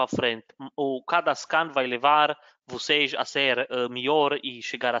vai para frente. Cada scan vai levar vocês a ser melhor e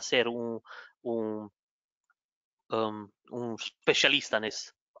chegar a ser um especialista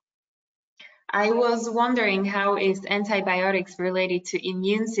nesse. I was wondering how is antibiotics related to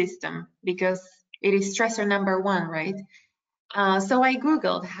immune system, because it is stressor number 1, right? So I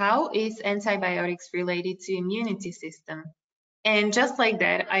Googled how is antibiotics related to immunity system. And just like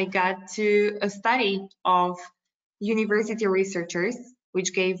that, I got to a study of university researchers,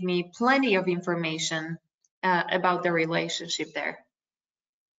 which gave me plenty of information about the relationship there.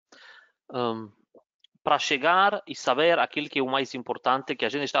 Para chegar e saber aquilo que é o mais importante, que a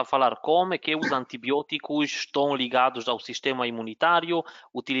gente está a falar, como é que os antibióticos estão ligados ao sistema imunitário,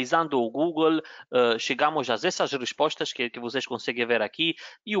 utilizando o Google, chegamos a essas respostas que vocês conseguem ver aqui,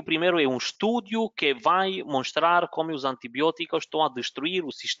 e o primeiro é um estudo que vai mostrar como os antibióticos estão a destruir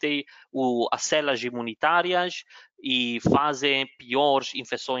o sistema, as células imunitárias e fazem piores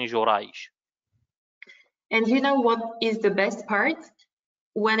infecções orais. And you know what is the best part?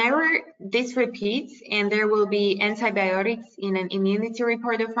 Whenever this repeats and there will be antibiotics in an immunity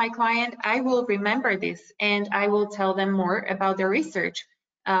report of my client, I will remember this and I will tell them more about the research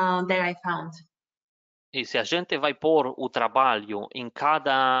that I found. E se a gente vai pôr o trabalho em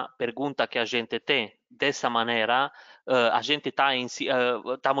cada pergunta que a gente tem dessa maneira, a gente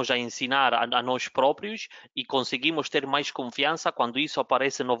estamos a ensinar a nós próprios e conseguimos ter mais confiança quando isso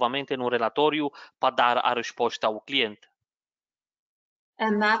aparece novamente no relatório para dar a resposta ao cliente.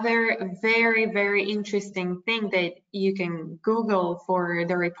 Another very, very interesting thing that you can Google for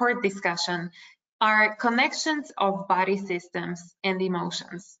the report discussion are connections of body systems and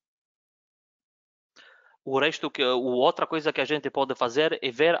emotions. Outra coisa que a gente pode fazer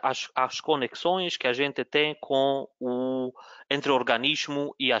é ver as conexões que a gente tem entre o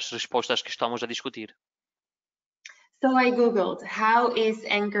organismo e as respostas que estamos a discutir. So I Googled, how is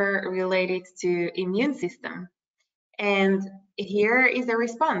anger related to immune system? And here is the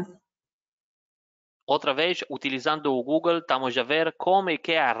response. Outra vez, utilizando o Google, estamos a ver como é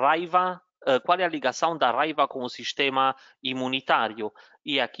que é a raiva, qual é a ligação da raiva com o sistema imunitário.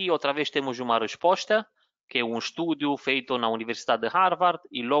 E aqui, outra vez, temos uma resposta, que é um estudo feito na Universidade de Harvard,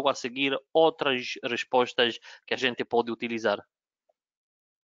 e logo a seguir outras respostas que a gente pode utilizar.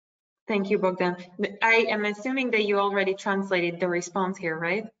 Thank you, Bogdan. I am assuming that you already translated the response here,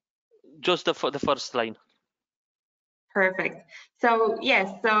 right? Just the first line. Perfect. So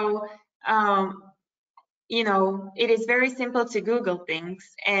yes, you know, it is very simple to Google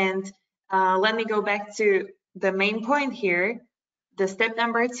things. And let me go back to the main point here. The step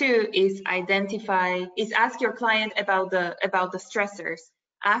number 2 is ask your client about the stressors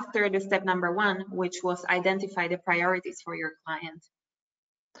after the step number 1, which was identify the priorities for your client.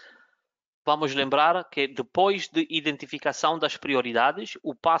 Vamos lembrar que depois de identificação das prioridades,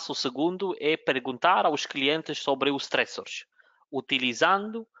 o passo segundo é perguntar aos clientes sobre os stressors,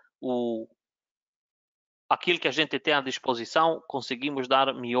 utilizando aquilo que a gente tem à disposição, conseguimos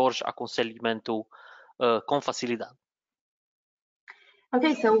dar melhores aconselhamento com facilidade.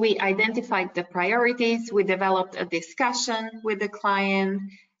 Okay, so we identified the priorities, we developed a discussion with the client,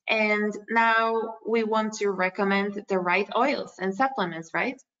 and now we want to recommend the right oils and supplements,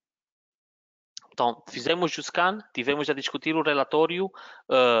 right? Então, fizemos o scan, tivemos a discutir o relatório,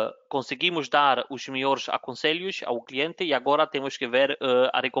 conseguimos dar os melhores aconselhos ao cliente e agora temos que ver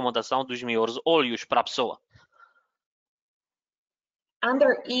a recomendação dos melhores óleos para a pessoa.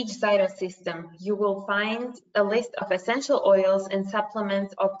 Under each ZYTO system, you will find a list of essential oils and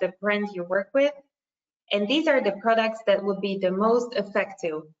supplements of the brand you work with. And these are the products that would be the most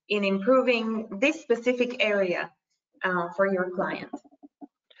effective in improving this specific area for your client.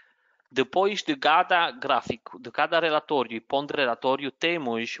 Depois de cada gráfico, de cada relatório e ponto de relatório,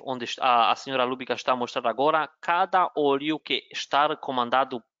 temos, onde a senhora Lúbica está a mostrar agora, cada óleo que está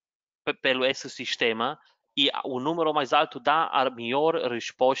recomendado pelo esse sistema e o número mais alto dá a melhor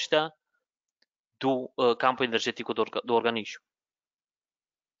resposta do campo energético do organismo.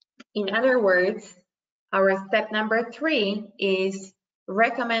 In other words, our step number 3 is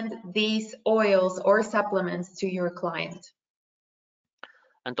recommend these oils or supplements to your client.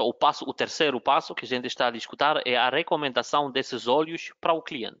 Então, o terceiro passo que a gente está a discutir é a recomendação desses óleos para o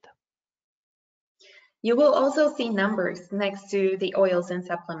cliente. You will also see numbers next to the oils and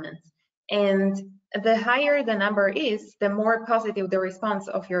supplements. And the higher the number is, the more positive the response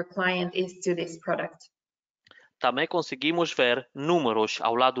of your client is to this product. Também conseguimos ver números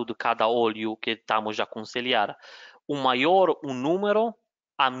ao lado de cada óleo que estamos a aconselhar. O maior o número,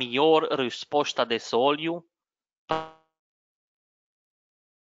 a melhor resposta desse óleo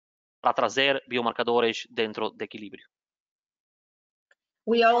para trazer biomarcadores dentro de equilíbrio.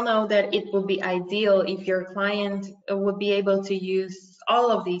 We all know that it would be ideal if your client would be able to use all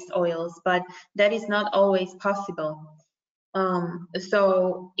of these oils, but that is not always possible.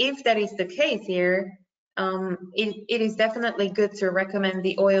 So if that is the case here, it is definitely good to recommend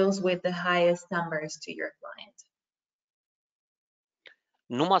the oils with the highest numbers to your client.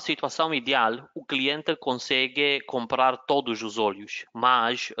 Numa situação ideal, o cliente consegue comprar todos os óleos,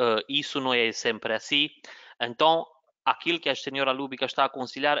 mas isso não é sempre assim. Então, aquilo que a senhora Lúbica está a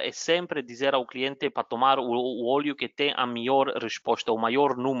aconselhar é sempre dizer ao cliente para tomar o óleo que tem a melhor resposta, o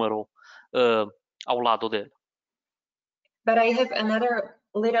maior número ao lado dele. But I have another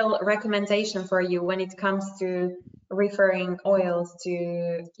little recommendation for you when it comes to referring oils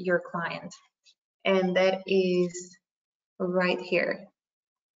to your client, and that is right here.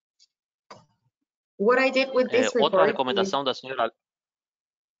 What I did with this report. Outra recomendação da senhora.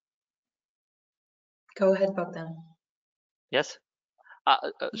 Go ahead, Bogdan. Yes.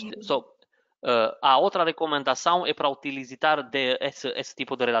 A outra recomendação é para utilizar esse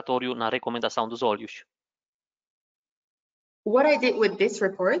tipo de relatório na recomendação dos óleos. What I did with this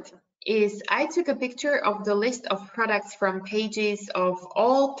report is I took a picture of the list of products from pages of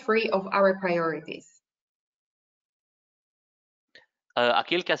all 3 of our priorities.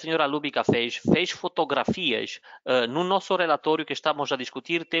 Aquilo que a senhora Lúbica fez fotografias. No nosso relatório que estamos a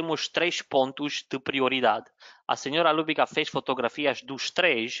discutir, temos 3 pontos de prioridade. A senhora Lúbica fez fotografias dos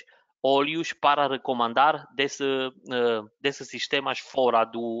 3 óleos para recomendar desses sistemas fora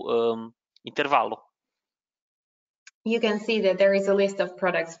do intervalo. You can see that there is a list of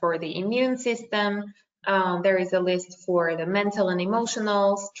products for the immune system, there is a list for the mental and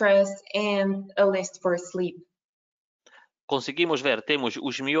emotional stress, and a list for sleep. Conseguimos ver, temos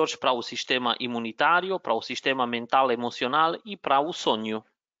os melhores para o sistema imunitário, para o sistema mental e emocional e para o sonho.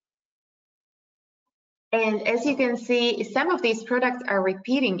 And as you can see, some of these products are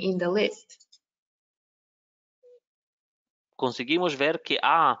repeating in the list. Conseguimos ver que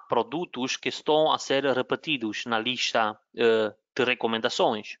há produtos que estão a ser repetidos na lista de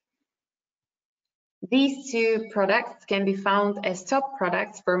recomendações. These 2 products can be found as top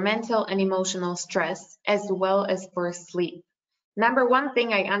products for mental and emotional stress, as well as for sleep. Number one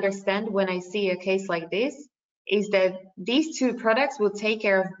thing I understand when I see a case like this is that these 2 products will take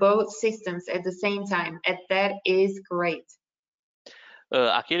care of both systems at the same time, and that is great.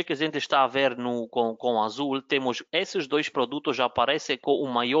 Aquele que a gente está a ver com azul, temos esses 2 produtos já aparecem com o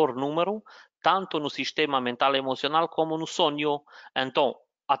maior número, tanto no sistema mental e emocional como no sonho. Então,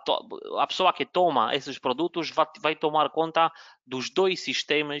 a pessoa que toma esses produtos vai tomar conta dos 2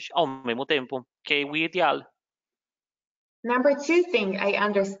 sistemas ao mesmo tempo, que é o ideal. Number 2 thing I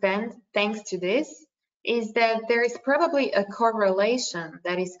understand, thanks to this, is that there is probably a correlation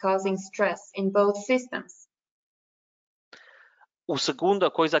that is causing stress in both systems. A segunda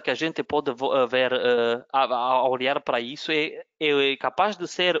coisa que a gente pode ver a olhar para isso é capaz de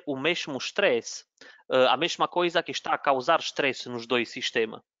ser o mesmo stress, a mesma coisa que está a causar stress nos 2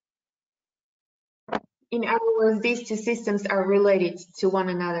 sistemas. In other words, these 2 systems are related to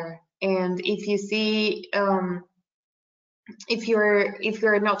one another, and if you see, if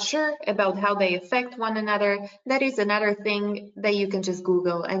you're not sure about how they affect one another, that is another thing that you can just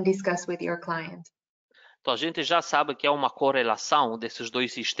Google and discuss with your client. Então a gente já sabe que há uma correlação desses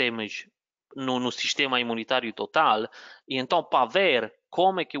 2 sistemas no sistema imunitário total, e então para ver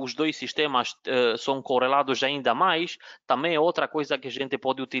como é que os 2 sistemas são correlados ainda mais, também é outra coisa que a gente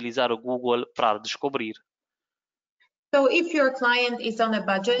pode utilizar o Google para descobrir. So if your client is on a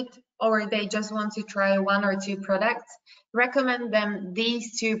budget or they just want to try 1 or 2 products, recommend them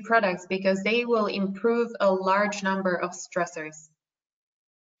these 2 products because they will improve a large number of stressors.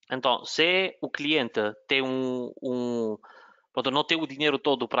 Então, se o cliente tem não tem o dinheiro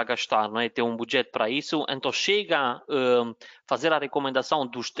todo para gastar, não é? Tem um budget para isso, então chega a fazer a recomendação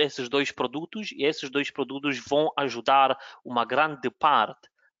desses 2 produtos, e esses 2 produtos vão ajudar uma grande parte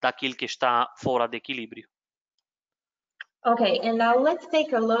daquilo que está fora de equilíbrio. Okay, and now let's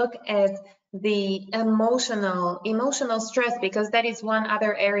take a look at the emotional stress, because that is one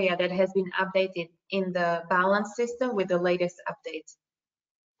other area that has been updated in the balance system with the latest update.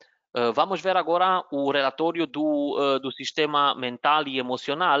 Vamos ver agora o relatório do sistema mental e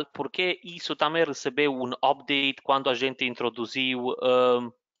emocional, porque isso também recebeu um update quando a gente introduziu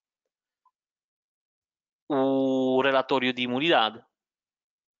o relatório de imunidade.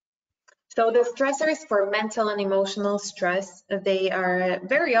 So the stressors for mental and emotional stress, they are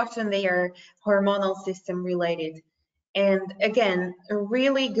very often hormonal system related. And again,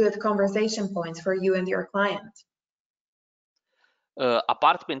 really good conversation points for you and your client. A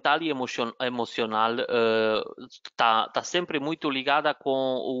parte mental e emocional está sempre muito ligada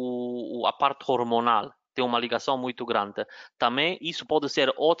com a parte hormonal, tem uma ligação muito grande. Também isso pode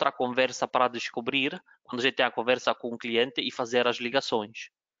ser outra conversa para descobrir, quando a gente tem a conversa com o cliente e fazer as ligações.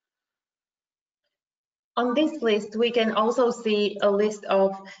 On this list, we can also see a list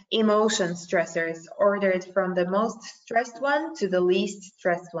of emotion stressors ordered from the most stressed one to the least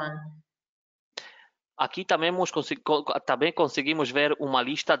stressed one. Aqui também, também conseguimos ver uma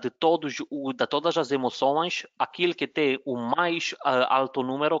lista de todas as emoções, aquele que tem o mais alto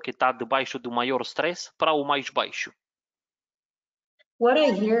número, que está debaixo do maior stress, para o mais baixo. What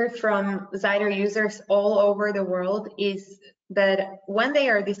I hear from ZYTO users all over the world is that when they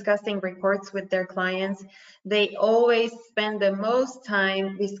are discussing reports with their clients, they always spend the most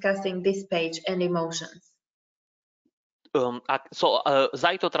time discussing this page and emotions.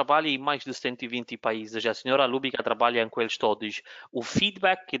 ZYTO trabalha em mais de 120 países, a senhora Lúbica trabalha com eles todos. O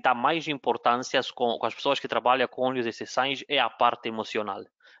feedback que dá mais importância com as pessoas que trabalham com óleos essenciais é a parte emocional.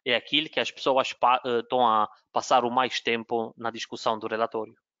 É aquilo que as pessoas estão a passar o mais tempo na discussão do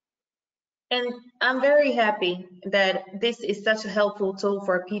relatório. And I'm very happy that this is such a helpful tool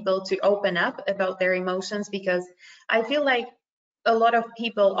for people to open up about their emotions, because I feel like a lot of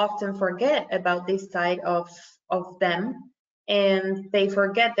people often forget about this side of them, and they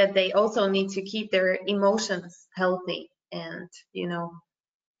forget that they also need to keep their emotions healthy and, you know,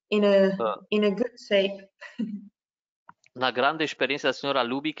 in a good shape. Na grande experiência da senhora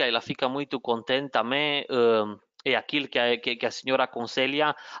Lúbica, ela fica muito contente também. É aquilo que a senhora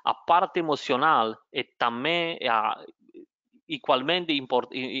aconselha. A parte emocional é também igualmente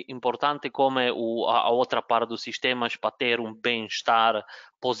importante como a outra parte dos sistemas para ter bem-estar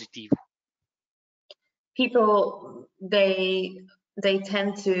positivo. People, they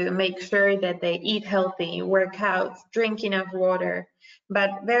tend to make sure that they eat healthy, work out, drink enough water,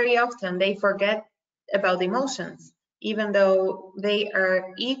 but very often they forget about emotions, even though they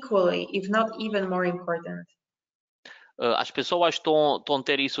are equally, if not even more important. As pessoas estão a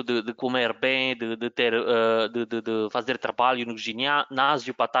ter isso de comer bem, de fazer trabalho no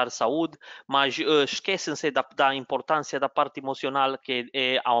ginásio para ter saúde, mas esquecem-se da importância da parte emocional, que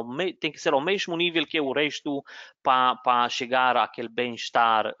tem que ser ao mesmo nível que o resto para chegar àquele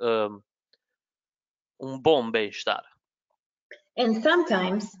bem-estar, bom bem-estar. And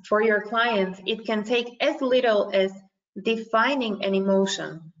sometimes for your clients, it can take as little as defining an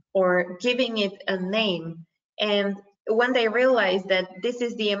emotion or giving it a name. And when they realize that this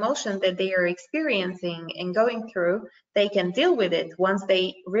is the emotion that they are experiencing and going through, they can deal with it once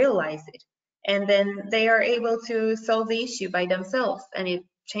they realize it. And then they are able to solve the issue by themselves, and it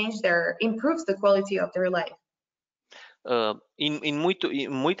improves the quality of their life.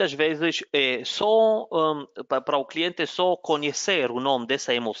 Muitas vezes para o cliente só conhecer o nome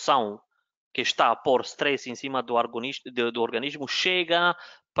dessa emoção que está a pôr stress em cima do organismo chega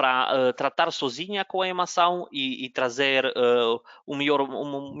para tratar sozinha com a emoção e trazer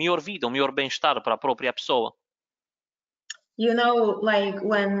uma melhor vida, um melhor bem-estar para a própria pessoa. You know, like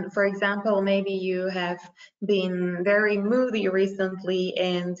when, for example, maybe you have been very moody recently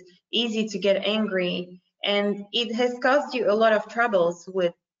and easy to get angry, and it has caused you a lot of troubles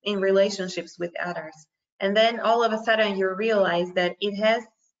in relationships with others. And then all of a sudden you realize that it has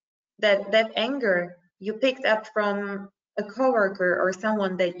that anger you picked up from a coworker or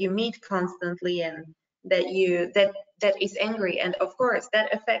someone that you meet constantly, and that is angry, and of course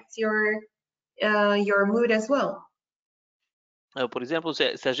that affects your mood as well. Por exemplo,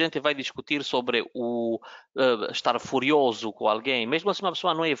 se a gente vai discutir sobre estar furioso com alguém, mesmo se uma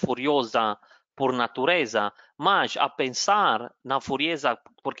pessoa não é furiosa por natureza, mas a pensar na fureza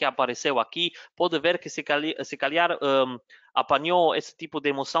porque apareceu aqui, pode ver que se calhar apanhou esse tipo de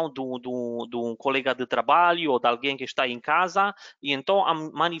emoção de um colega de trabalho ou de alguém que está em casa, e então a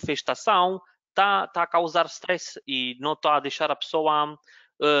manifestação está a causar stress e não está a deixar a pessoa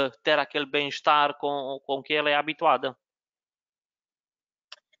ter aquele bem-estar com que ela é habituada.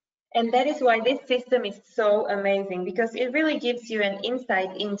 And that is why this system is so amazing, because it really gives you an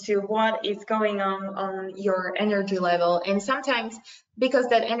insight into what is going on your energy level. And sometimes, because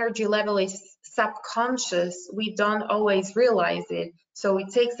that energy level is subconscious, we don't always realize it. So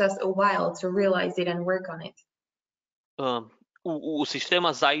it takes us a while to realize it and work on it. O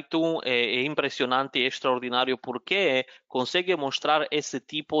sistema ZYTO é impressionante e extraordinário porque consegue mostrar esse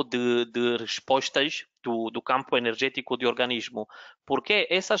tipo de respostas do campo energético do organismo, porque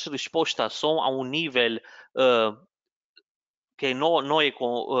essas respostas são a um nível que não é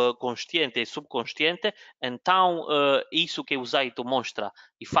consciente, é subconsciente. Então isso que o ZYTO mostra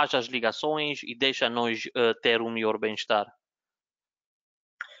e faz as ligações e deixa-nos ter um melhor bem-estar.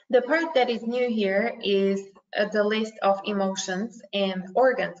 The part that is new here is the list of emotions and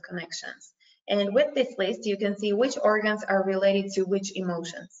organs connections. And with this list, you can see which organs are related to which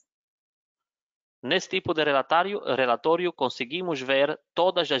emotions. Nesse tipo de relatório, conseguimos ver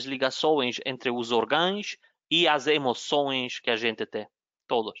todas as ligações entre os órgãos e as emoções que a gente tem.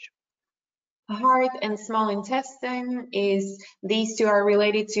 Todos. Heart and small intestine these two are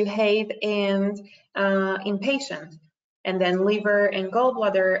related to hate and impatience. And then liver and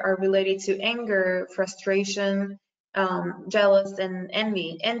gallbladder are related to anger, frustration, jealous and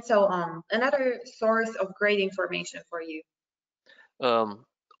envy, and so on. Another source of great information for you.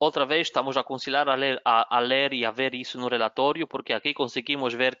 Outra vez, estamos a aconselhar a ler e a ver isso no relatório, porque aqui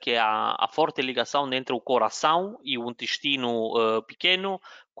conseguimos ver que há a forte ligação entre o coração e o intestino pequeno,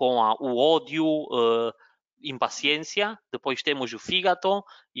 com o ódio, impaciência. Depois temos o fígado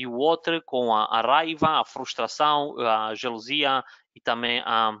e o outro com a raiva, a frustração, a gelosia e também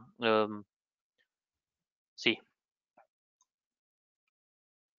a... sim.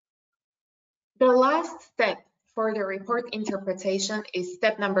 The last step for the report interpretation is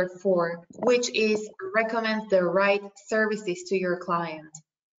step number 4, which is recommend the right services to your client.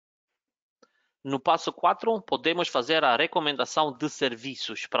 No passo 4, podemos fazer a recomendação de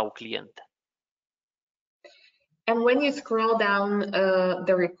serviços para o cliente. And when you scroll down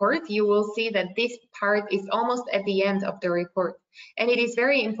the report, you will see that this part is almost at the end of the report. And it is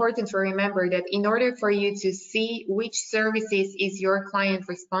very important to remember that in order for you to see which services is your client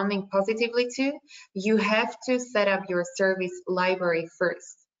responding positively to, you have to set up your service library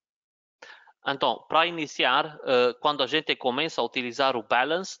first. Então, para iniciar, quando a gente começa a utilizar o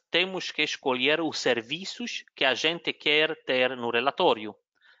Balance, temos que escolher os serviços que a gente quer ter no relatório.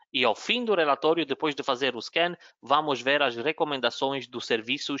 E ao fim do relatório, depois de fazer o scan, vamos ver as recomendações dos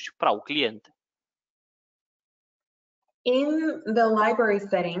serviços para o cliente. In the library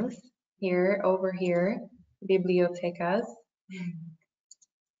settings, over here, bibliotecas,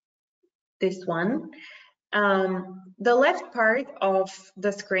 this one, the left part of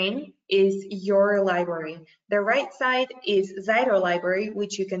the screen is your library. The right side is ZYTO library,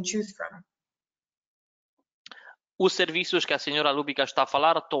 which you can choose from. Os serviços que a senhora Lúbica está a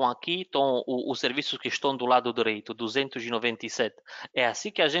falar estão aqui, estão os serviços que estão do lado direito, 297. É assim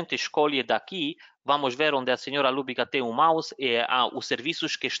que a gente escolhe daqui, vamos ver onde a senhora Lúbica tem o mouse, e os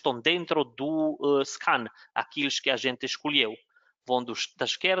serviços que estão dentro do scan, aqueles que a gente escolheu. Vão da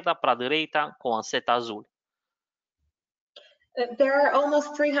esquerda para a direita com a seta azul. There are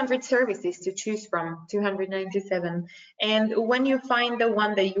almost 300 services to choose from, 297. And when you find the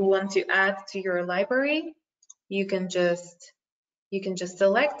one that you want to add to your library, you can just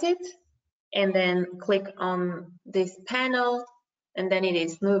select it and then click on this panel, and then it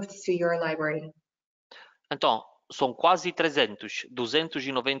is moved to your library. Então, são quase 300,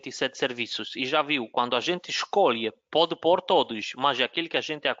 297 serviços. E já viu, quando a gente escolhe, pode pôr todos, mas é aquele que a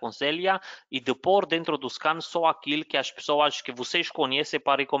gente aconselha, e de pôr dentro do scan só aquilo que as pessoas que vocês conhecem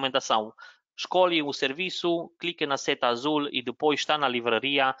para recomendação. Escolhe o serviço, clique na seta azul e depois está na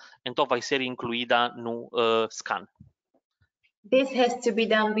livraria, então vai ser incluída no scan. This has to be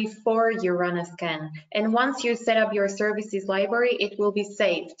done before you run a scan. And once you set up your services library, it will be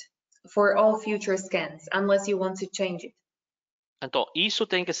saved for all future scans, unless you want to change it. Então, isso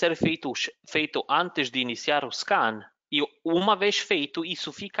tem que ser feito antes de iniciar o scan. E uma vez feito,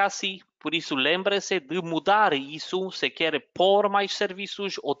 isso fica assim. Por isso, lembre-se de mudar isso se quer pôr mais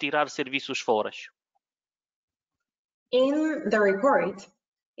serviços ou tirar serviços fora. In the report,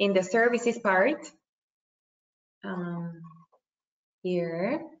 in the services part,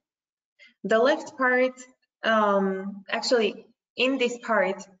 here, the left part, actually, in this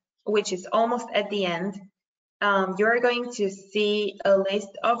part, which is almost at the end, you're going to see a list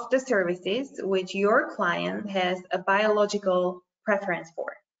of the services which your client has a biological preference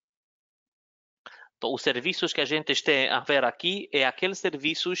for. Então, os serviços que a gente está a ver aqui é aqueles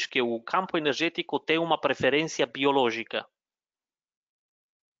serviços que o campo energético tem uma preferência biológica.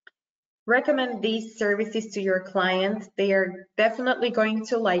 Recommend these services to your client. They are definitely going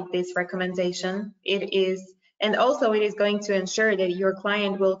to like this recommendation. And also it is going to ensure that your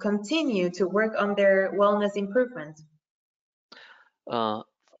client will continue to work on their wellness improvement.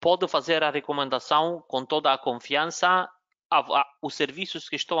 Pode fazer a recomendação com toda a confiança. Os serviços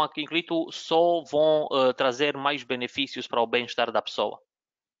que estão aqui incluídos só vão trazer mais benefícios para o bem-estar da pessoa.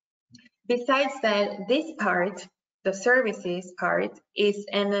 Besides that, this part, the services part, is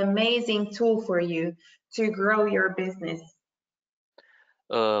an amazing tool for you to grow your business.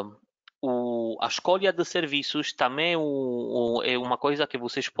 A escolha de serviços também é uma coisa que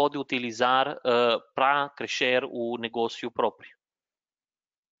vocês podem utilizar para crescer o negócio próprio.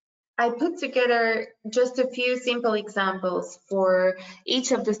 I put together just a few simple examples for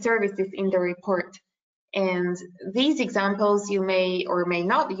each of the services in the report. And these examples you may or may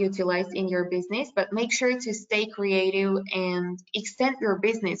not utilize in your business, but make sure to stay creative and extend your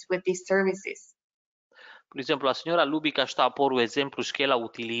business with these services. Por exemplo, a senhora Lúbica está a pôr os exemplos que ela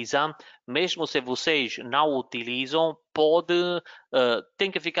utiliza, mesmo se vocês não utilizam,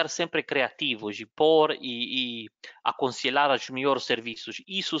 tem que ficar sempre criativos e pôr e aconselhar os melhores serviços.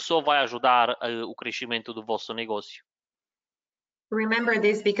 Isso só vai ajudar o crescimento do vosso negócio. Remember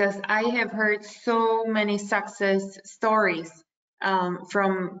this because I have heard so many success stories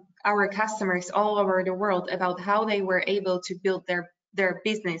from our customers all over the world about how they were able to build their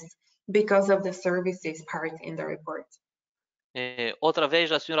business because of the services part in the report. Outra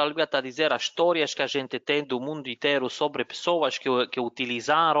vez, a senhora Lúbica está a dizer as histórias que a gente tem do mundo inteiro sobre pessoas que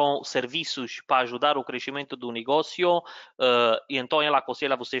utilizaram serviços para ajudar o crescimento do negócio, e então ela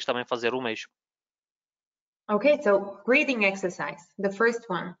aconselha vocês também a fazer o mesmo. Okay, so breathing exercise, the first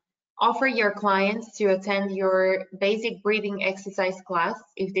one. Offer your clients to attend your basic breathing exercise class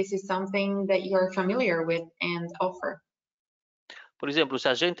if this is something that you're familiar with, and offer. Por exemplo, se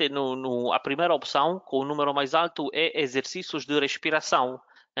a gente, a primeira opção, com o número mais alto, é exercícios de respiração.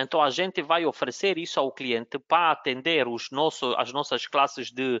 Então, a gente vai oferecer isso ao cliente para atender as nossas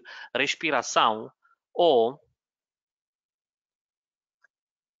classes de respiração. Ou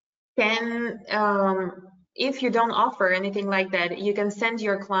if you don't offer anything like that, you can send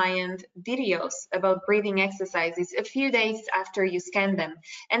your client videos about breathing exercises a few days after you scan them.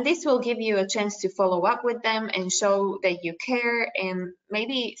 And this will give you a chance to follow up with them and show that you care and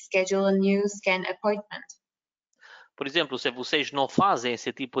maybe schedule a new scan appointment. por exemplo, se vocês não fazem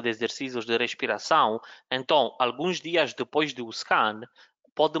esse tipo de exercícios de respiração, então, alguns dias depois do scan,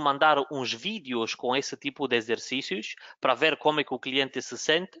 pode mandar uns vídeos com esse tipo de exercícios para ver como é que o cliente se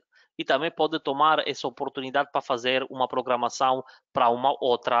sente e também pode tomar essa oportunidade para fazer uma programação para uma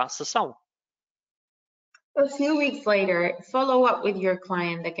outra sessão. A few weeks later, follow up with your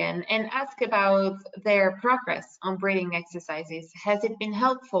client again and ask about their progress on breathing exercises. Has it been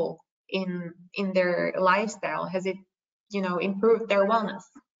helpful in their lifestyle? Has it, improved their wellness?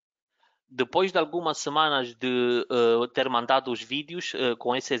 Depois de algumas semanas de ter mandado os vídeos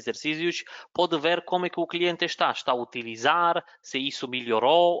com esses exercícios, pode ver como é que o cliente está a utilizar, se isso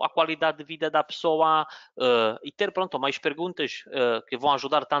melhorou a qualidade de vida da pessoa e ter, mais perguntas que vão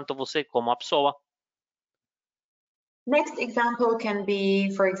ajudar tanto você como a pessoa. Next example can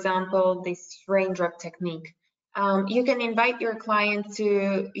be, for example, this raindrop technique. You can invite your client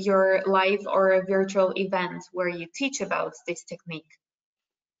to your live or a virtual event where you teach about this technique.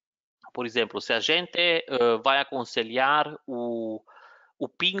 Por exemplo, se a gente vai aconselhar o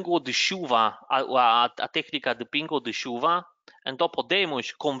pingo de chuva, a técnica de pingo de chuva, então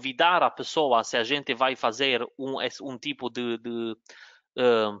podemos convidar a pessoa, se a gente vai fazer um tipo de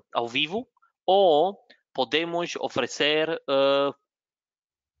ao vivo, ou podemos oferecer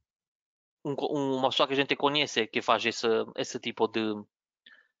uma pessoa que a gente conhece que faz esse tipo de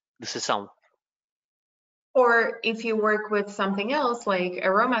sessão. Or if you work with something else like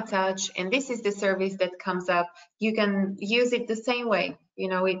aroma touch, and this is the service that comes up, you can use it the same way.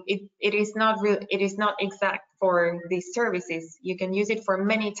 It is not exact for these services. You can use it for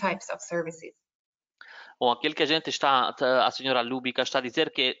many types of services. Bom, aquilo que a senhora Lúbica está a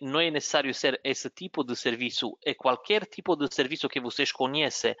dizer que não é necessário ser esse tipo de serviço, é qualquer tipo de serviço que vocês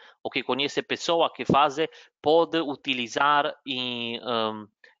conhecem ou que conhece pessoa que faz, pode utilizar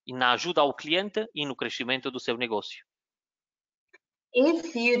na ajuda ao cliente e no crescimento do seu negócio.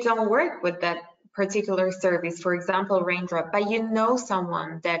 If you don't work with that particular service, for example, Raindrop, but you know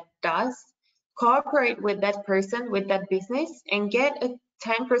someone that does, cooperate with that person, with that business, and get a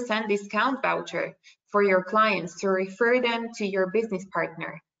 10% discount voucher for your clients to refer them to your business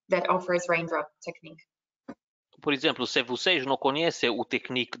partner that offers Raindrop technique. Por exemplo, se vocês não conhecem o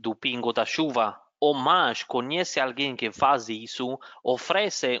technique do pingo da chuva, ou mais conhece alguém que faz isso,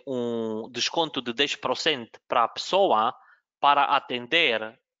 oferece um desconto de 10% para a pessoa para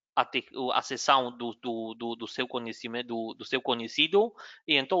atender a sessão do seu conhecimento, do seu conhecido,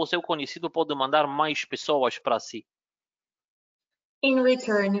 e então o seu conhecido pode mandar mais pessoas para si. In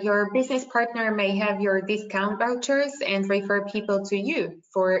return, your business partner may have your discount vouchers and refer people to you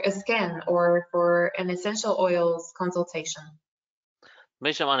for a scan or for an essential oils consultation.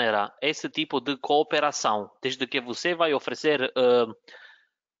 Mesma maneira, esse tipo de cooperação, desde que você vai oferecer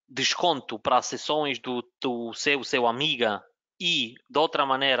desconto para sessões do seu amiga e, de outra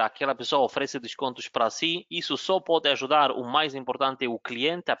maneira, aquela pessoa oferece descontos para si, isso só pode ajudar, o mais importante, o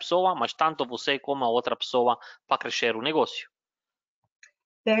cliente, a pessoa, mas tanto você como a outra pessoa para crescer o negócio.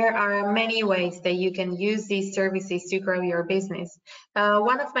 There are many ways that you can use these services to grow your business.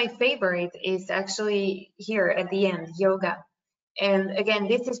 One of my favorites is actually here at the end, yoga. And again,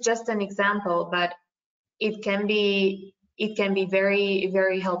 this is just an example, but it can be very,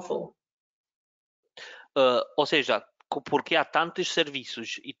 very helpful. Ou seja, porque há tantos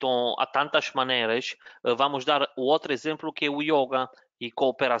serviços e há tantas maneiras, vamos dar o outro exemplo que é o yoga e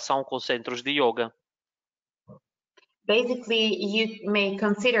cooperação com centros de yoga. Basically, you may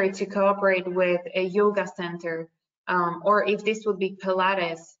consider to cooperate with a yoga center, or if this would be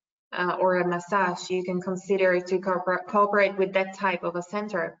Pilates or a massage, you can consider to cooperate with that type of a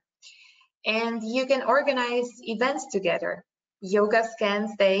center. And you can organize events together, yoga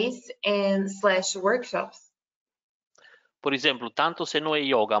scans days and / workshops. Por exemplo, tanto se não é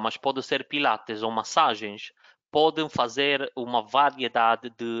yoga, mas pode ser pilates ou massagens, podem fazer uma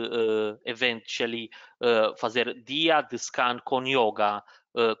variedade de eventos ali, fazer dia de scan com yoga,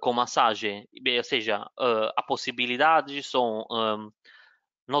 com massagem, ou seja, as possibilidades são,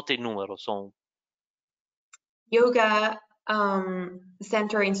 não tem número, são... Yoga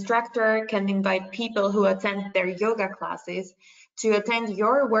center instructor can invite people who attend their yoga classes to attend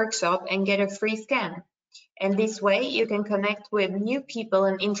your workshop and get a free scan. And this way you can connect with new people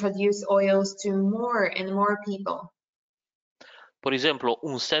and introduce oils to more and more people. Por exemplo,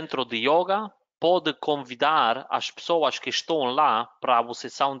 centro de yoga pode convidar as pessoas que estão lá para a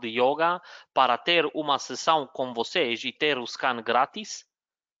sessão de yoga para ter uma sessão com vocês e ter o scan grátis.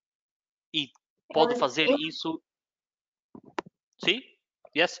 E pode fazer isso... Sim?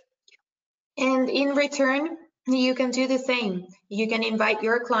 Yes? And in return, you can do the same. You can invite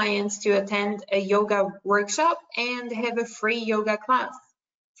your clients to attend a yoga workshop and have a free yoga class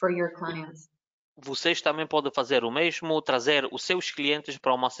for your clients. Vocês também podem fazer o mesmo, trazer os seus clientes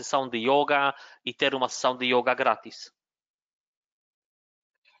para uma sessão de yoga e ter uma sessão de yoga grátis.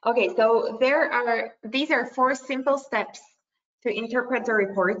 Okay, so these are 4 simple steps to interpret the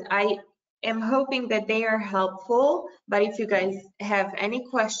report. I am hoping that they are helpful, but if you guys have any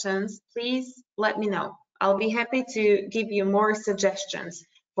questions, please let me know. I'll be happy to give you more suggestions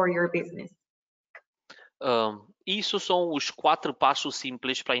for your business. Isso são os 4 passos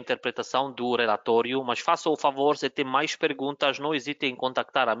simples para a interpretação do relatório, mas faça o favor, se tem mais perguntas, não hesite em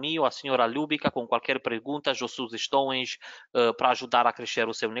contactar a mim ou a senhora Lúbica com qualquer pergunta ou sugestões para ajudar a crescer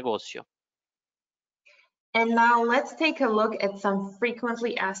o seu negócio. And now let's take a look at some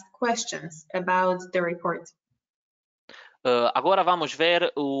frequently asked questions about the report. Agora vamos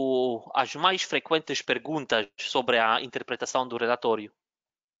ver as mais frequentes perguntas sobre a interpretação do relatório.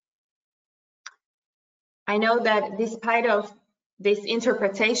 I know that despite of this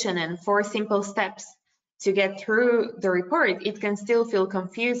interpretation and 4 simple steps to get through the report, it can still feel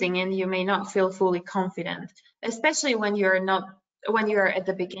confusing and you may not feel fully confident, especially when you're at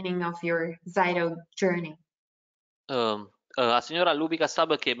the beginning of your ZYTO journey. A senhora Lúbica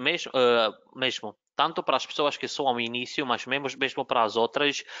sabe que mesmo tanto para as pessoas que são ao início, mas mesmo para as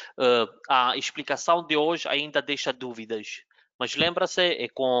outras, a explicação de hoje ainda deixa dúvidas. Mas lembra-se, é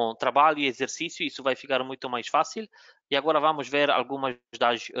com trabalho e exercício, isso vai ficar muito mais fácil. E agora vamos ver algumas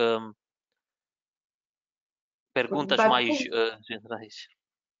das perguntas mais gerais.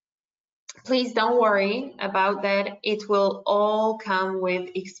 Please don't worry about that. It will all come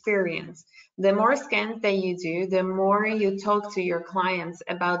with experience. The more scans that you do, the more you talk to your clients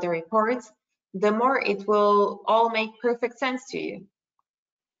about the reports, the more it will all make perfect sense to you.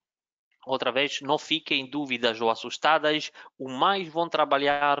 Outra vez, não fiquem dúvidas ou assustadas. O mais vão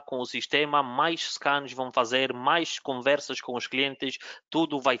trabalhar com o sistema, mais scans vão fazer, mais conversas com os clientes,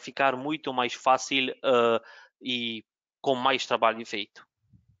 tudo vai ficar muito mais fácil e com mais trabalho feito.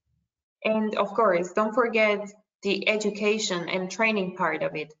 And of course, don't forget the education and training part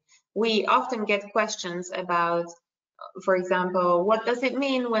of it. We often get questions about, for example, what does it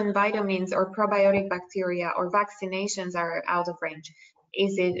mean when vitamins or probiotic bacteria or vaccinations are out of range?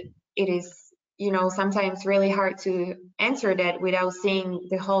 It is, sometimes really hard to answer that without seeing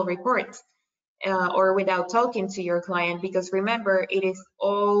the whole report or without talking to your client, because remember, it is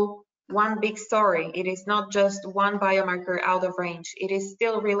all one big story. It is not just one biomarker out of range. It is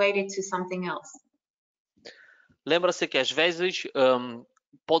still related to something else. Lembra-se que às vezes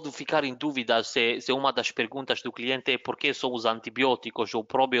pode ficar em dúvida se uma das perguntas do cliente é por que só os antibióticos ou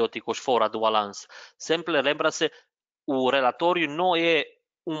probióticos fora do balance. Sempre lembra-se, o relatório não é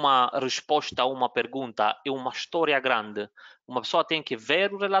uma resposta a uma pergunta, é uma história grande. Uma pessoa tem que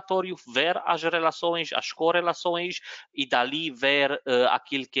ver o relatório, ver as relações, as correlações e dali ver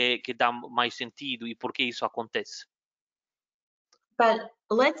aquilo que dá mais sentido e por que isso acontece. But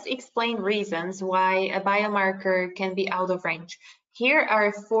let's explain reasons why a biomarker can be out of range. Here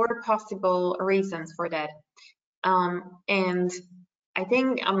are 4 possible reasons for that. And I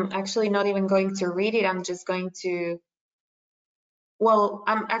think I'm actually not even going to read it. I'm just going to, well,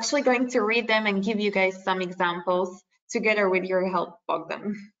 I'm actually going to read them and give you guys some examples together with your help,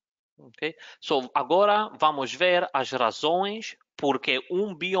 Bogdan. Ok? So, agora vamos ver as razões porque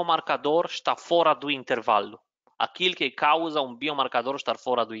biomarcador está fora do intervalo. Aquilo que causa biomarcador estar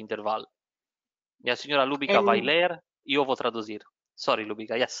fora do intervalo. E a senhora Lubica vai ler e eu vou traduzir. Sorry,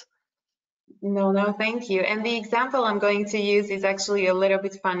 Lubica, yes. No, thank you. And the example I'm going to use is actually a little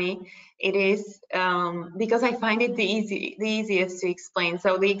bit funny. It is because I find it the easiest to explain.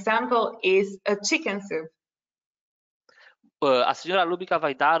 So the example is a chicken soup. A senhora Lubica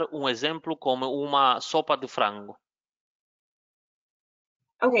vai dar exemplo como uma sopa de frango.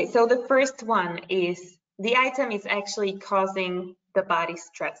 Okay, so the first one is the item is actually causing the body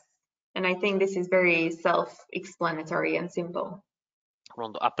stress. And I think this is very self-explanatory and simple.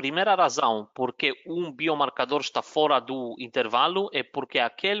 Pronto. A primeira razão porque biomarcador está fora do intervalo é porque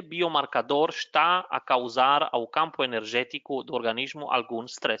aquele biomarcador está a causar ao campo energético do organismo algum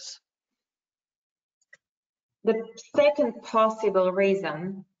stress. The second possible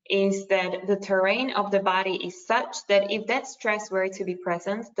reason is that the terrain of the body is such that if that stress were to be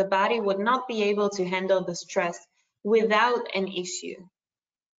present, the body would not be able to handle the stress without an issue.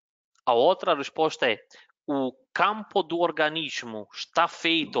 A outra resposta é o campo do organismo está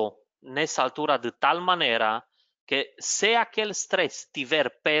feito nessa altura de tal maneira que se aquele stress estiver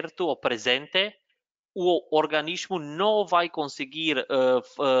perto ou presente, o organismo não vai conseguir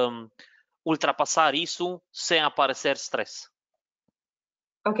ultrapassar isso sem aparecer stress.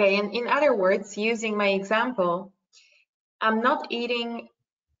 Okay, and in other words, using my example, I'm not eating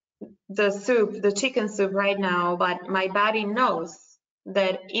the soup, the chicken soup right now, but my body knows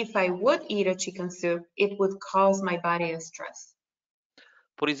that if I would eat a chicken soup, it would cause my body a stress.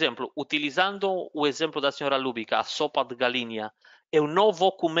 Por exemplo, utilizando o exemplo da senhora Lubica, a sopa de galinha, eu não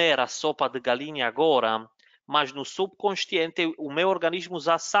vou comer a sopa de galinha agora, mas no subconsciente o meu organismo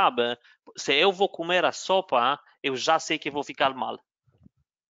já sabe, se eu vou comer a sopa, eu já sei que vou ficar mal.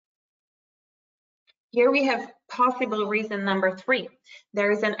 Here we have possible reason number 3.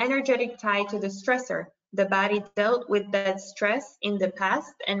 There is an energetic tie to the stressor. The body dealt with that stress in the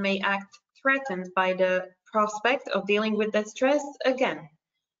past and may act threatened by the prospect of dealing with that stress again.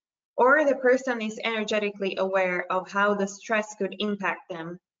 Or the person is energetically aware of how the stress could impact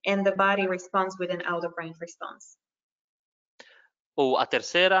them and the body responds with an out-of-range response. Ou a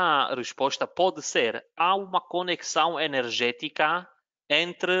terceira resposta pode ser, há uma conexão energética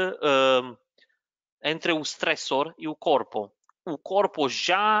entre o stressor e o corpo. O corpo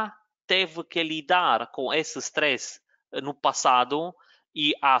já teve que lidar com esse stress no passado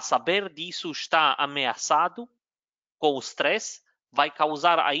e, a saber disso, está ameaçado com o stress, vai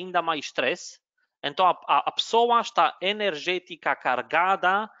causar ainda mais stress. Então, a pessoa está energética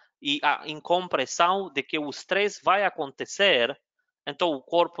carregada e em compreensão de que o stress vai acontecer. Então, o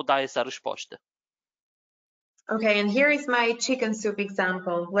corpo dá essa resposta. Okay, and here is my chicken soup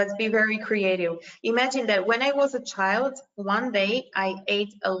example. Let's be very creative. Imagine that when I was a child, one day I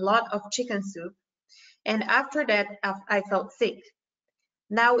ate a lot of chicken soup, and after that I felt sick.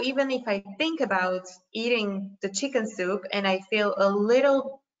 Now, even if I think about eating the chicken soup and I feel a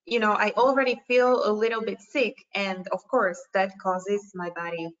little, I already feel a little bit sick, and of course that causes my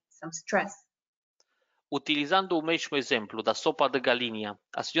body some stress. Utilizando o mesmo exemplo da sopa de galinha,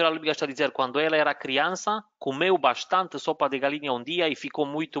 a senhora Lubica está a dizer que quando ela era criança, comeu bastante sopa de galinha um dia e ficou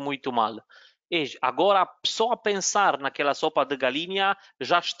muito, muito mal. E agora, só a pensar naquela sopa de galinha,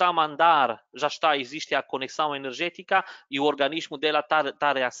 existe a conexão energética e o organismo dela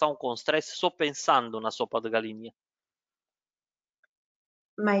está em reação com stress só pensando na sopa de galinha.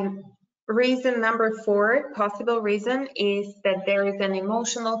 My reason number 4, possible reason, is that there is an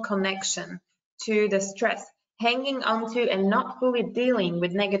emotional connection to the stress. Hanging onto and not fully dealing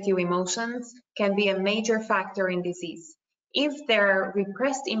with negative emotions can be a major factor in disease. If there are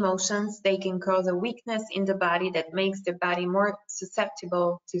repressed emotions, they can cause a weakness in the body that makes the body more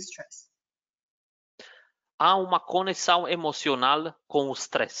susceptible to stress. Há uma conexão emocional com o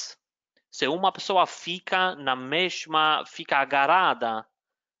stress. Se uma pessoa fica agarrada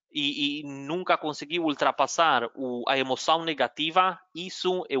e nunca conseguiu ultrapassar a emoção negativa,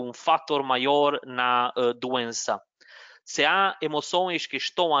 isso é um fator maior na doença. Se há emoções que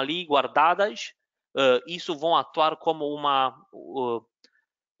estão ali guardadas, isso vão atuar como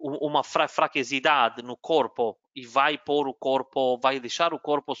uma fraquezidade no corpo e vai deixar o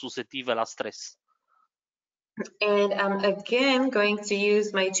corpo suscetível a stress. And I'm again going to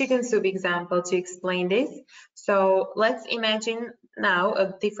use my chicken soup example to explain this. So let's imagine now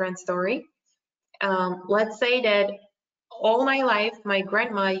a different story. Let's say that all my life, my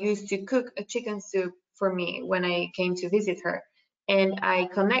grandma used to cook a chicken soup for me when I came to visit her. And I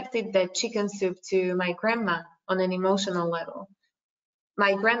connected that chicken soup to my grandma on an emotional level.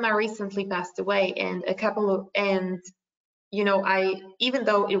 My grandma recently passed away, and even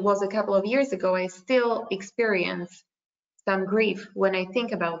though it was a couple of years ago, I still experience some grief when I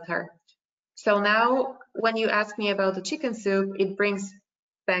think about her. So now when you ask me about the chicken soup, it brings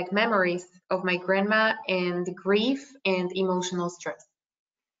back memories of my grandma and grief and emotional stress.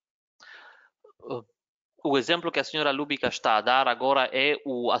 O exemplo que a senhora Lúbica está a dar agora é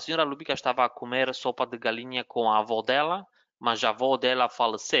a senhora Lúbica estava a comer sopa de galinha com a avó dela, mas a avó dela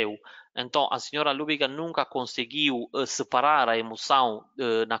faleceu. Então a senhora Lúbica nunca conseguiu separar a emoção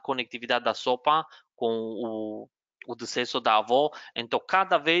na conectividade da sopa com o decesso da avó. Então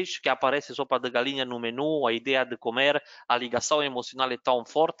cada vez que aparece sopa de galinha no menu, a ideia de comer, a ligação emocional é tão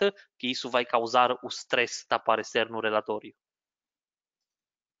forte que isso vai causar o stress de aparecer no relatório.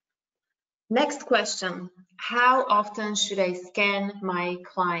 Next question, how often should I scan my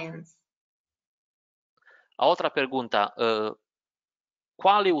clients? A outra pergunta,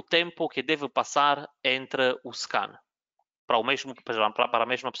 qual é o tempo que deve passar entre o scan para a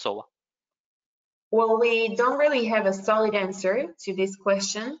mesma pessoa? Well, we don't really have a solid answer to this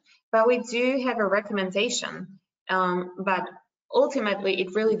question, but we do have a recommendation. But ultimately,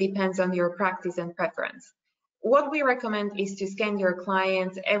 it really depends on your practice and preference. What we recommend is to scan your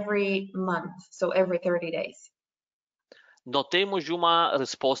clients every month, so every 30 days. Não temos uma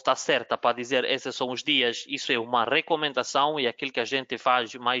resposta certa para dizer esses são os dias. Isso é uma recomendação e aquilo que a gente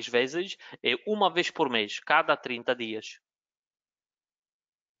faz mais vezes é uma vez por mês, cada 30 dias.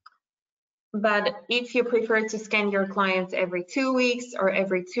 But if you prefer to scan your clients every 2 weeks or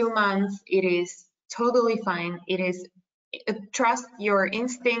every 2 months, it is totally fine. It is trust your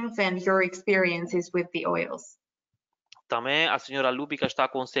instincts and your experiences with the oils. Também a senhora Lúbica está a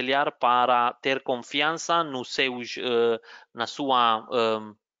aconselhar para ter confiança na sua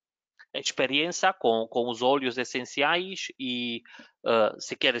experiência com os óleos essenciais e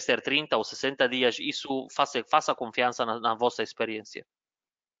se quer ser 30 ou 60 dias, isso faça confiança na vossa experiência.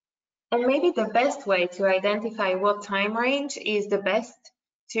 And maybe the best way to identify what time range is the best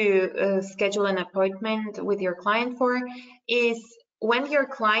to schedule an appointment with your client for is when your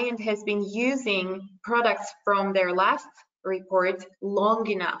client has been using products from their last report long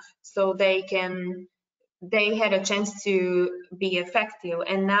enough so they had a chance to be effective,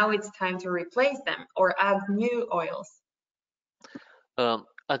 and now it's time to replace them or add new oils.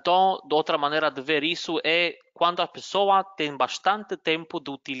 Então, outra maneira de ver isso é quando a pessoa tem bastante tempo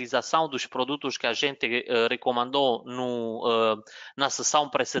de utilização dos produtos que a gente recomendou na sessão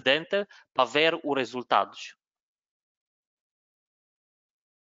precedente para ver os resultados.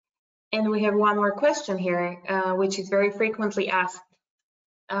 And we have one more question here, which is very frequently asked.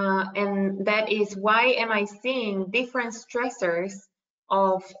 And that is, why am I seeing different stressors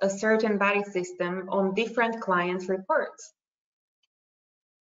of a certain body system on different clients' reports?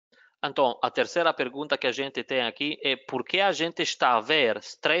 Então, a terceira pergunta que a gente tem aqui é por que a gente está a ver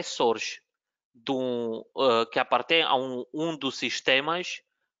stressors que aparecem a um dos sistemas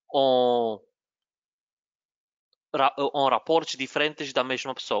ou reportes diferentes da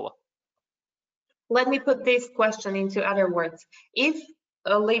mesma pessoa. Let me put this question into other words. If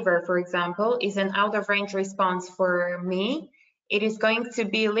a liver, for example, is an out-of-range response for me, it is going to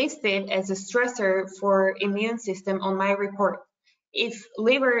be listed as a stressor for immune system on my report. If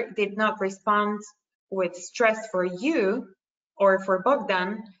liver did not respond with stress for you or for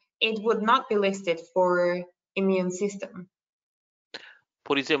Bogdan, it would not be listed for immune system.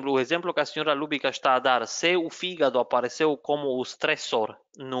 Por exemplo, o exemplo que a senhora Lúbica está a dar, se o fígado apareceu como o stressor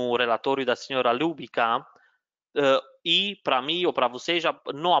no relatório da senhora Lúbica e para mim ou para você já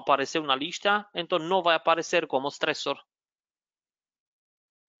não apareceu na lista, então não vai aparecer como stressor.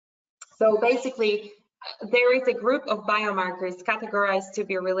 So basically, there is a group of biomarkers categorized to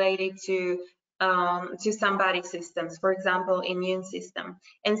be related to some body systems, for example, immune system.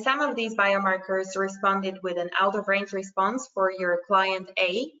 And some of these biomarkers responded with an out-of-range response for your client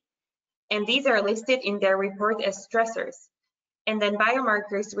A, and these are listed in their report as stressors. And then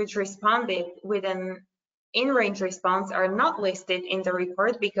biomarkers which responded with an in-range response are not listed in the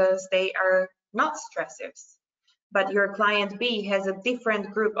report because they are not stressors. But your client B has a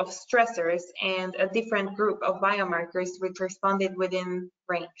different group of stressors and a different group of biomarkers which responded within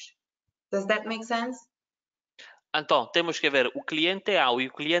range. Does that make sense? Então, temos que ver o cliente A e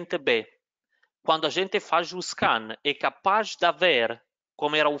o cliente B. Quando a gente faz o scan, é capaz de haver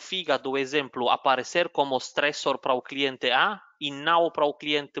como era o fígado, exemplo, aparecer como stressor para o cliente A e não para o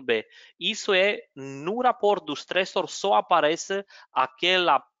cliente B. Isso é, no rapport do stressor só aparece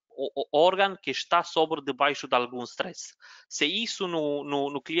aquela órgão que está sobre debaixo de algum stress. Se isso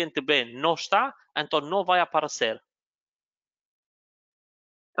no cliente B não está, então não vai aparecer.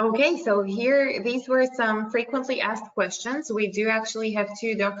 Okay, so here, these were some frequently asked questions. We do actually have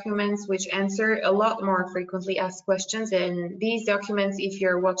 2 documents which answer a lot more frequently asked questions. And these documents, if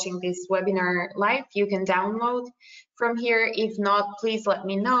you're watching this webinar live, you can download from here. If not, please let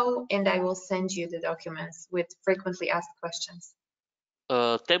me know and I will send you the documents with frequently asked questions.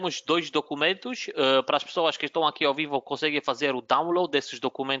 Temos 2 documentos. Para as pessoas que estão aqui ao vivo, conseguem fazer o download desses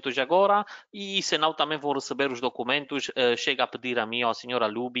documentos agora. E se não, também vão receber os documentos. Chega a pedir a mim ou à senhora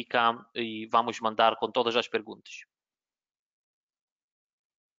Lúbica e vamos mandar com todas as perguntas.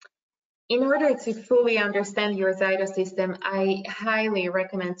 In order to fully understand your ZYTO system, I highly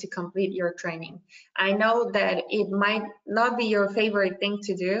recommend to complete your training. I know that it might not be your favorite thing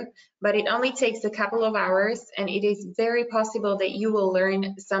to do, but it only takes a couple of hours, and it is very possible that you will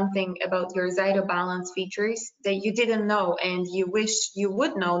learn something about your ZYTO Balance features that you didn't know, and you wish you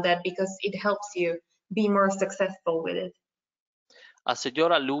would know that because it helps you be more successful with it. A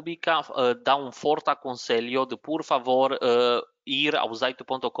senhora Lúbica dá forte aconselho de, por favor, ir ao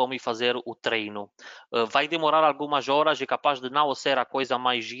ZYTO.com e fazer o treino. Vai demorar algumas horas, é capaz de não ser a coisa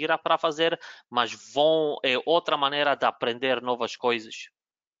mais gira para fazer, mas é outra maneira de aprender novas coisas.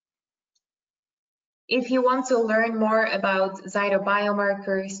 If you want to learn more about ZYTO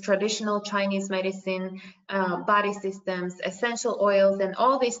biomarkers, traditional Chinese medicine, body systems, essential oils, and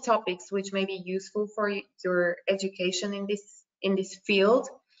all these topics which may be useful for your education in this field,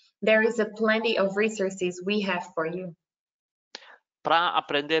 there is a plenty of resources we have for you. Para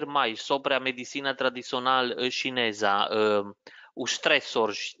aprender mais sobre a medicina tradicional chinesa, os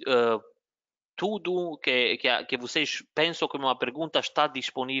stressors, tudo que vocês pensam que uma pergunta está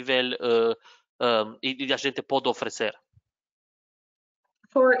disponível e a gente pode oferecer.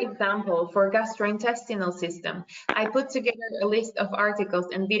 For example, for gastrointestinal system, I put together a list of articles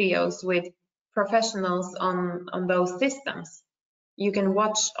and videos with professionals on those systems. You can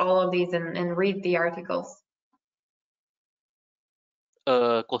watch all of these and read the articles.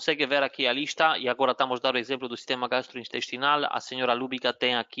 Consegue ver aqui a lista e agora estamos a dar o exemplo do sistema gastrointestinal. A senhora Lúbica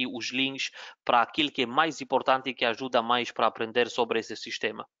tem aqui os links para aquilo que é mais importante e que ajuda mais para aprender sobre esse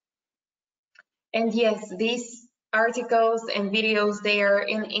sistema. And yes, these articles and videos, they are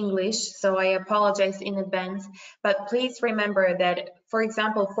in English, so I apologize in advance, but please remember that, for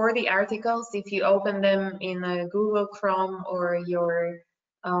example, for the articles, if you open them in a Google Chrome or your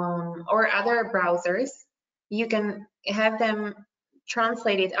or other browsers, you can have them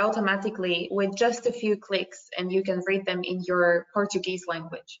translated automatically with just a few clicks, and you can read them in your Portuguese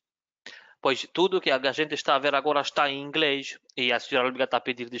language. Pois tudo que a gente está a ver agora está em inglês e a senhora Lúbica está a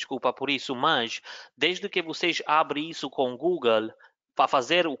pedir desculpa por isso, mas desde que vocês abrem isso com o Google, para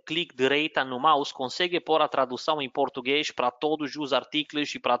fazer o clique direita no mouse, consegue pôr a tradução em português para todos os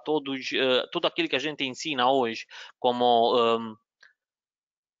artigos e para tudo aquilo que a gente ensina hoje, como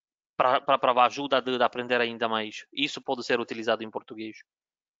para a ajuda de aprender ainda mais. Isso pode ser utilizado em português.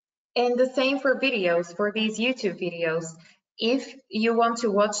 And the same for videos, for these YouTube videos. If you want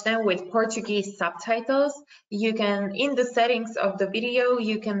to watch them with Portuguese subtitles, you can, in the settings of the video,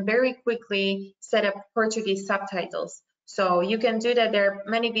 you can very quickly set up Portuguese subtitles. So you can do that. There are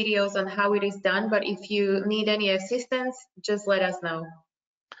many videos on how it is done, but if you need any assistance, just let us know.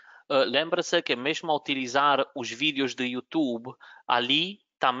 Lembra-se que mesmo a utilizar os vídeos de YouTube, ali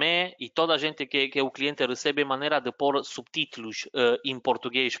também, e toda a gente que o cliente recebe maneira de pôr subtítulos em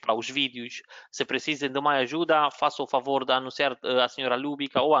português para os vídeos. Se precisem de mais ajuda, faça o favor de anunciar a senhora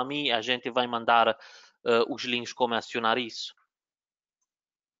Lúbica ou a mim, a gente vai mandar os links como acionar isso.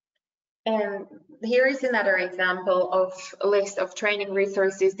 And here is another example of a list of training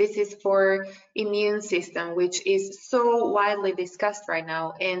resources. This is for immune system, which is so widely discussed right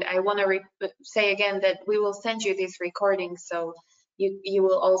now. And I want to say again that we will send you this recording, so you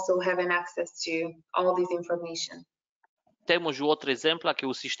will also have an access to all this information. Temos o outro exemplo, aqui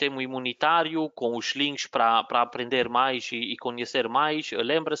o sistema imunitário, com os links para aprender mais e conhecer mais.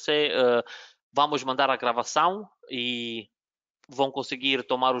 Lembra-se, vamos mandar a gravação e vão conseguir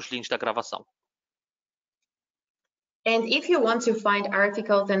tomar os links da gravação. And if you want to find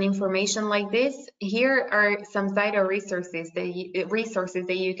articles and information like this, here are some ZYTO resources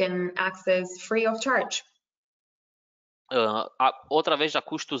that you can access free of charge. Outra vez a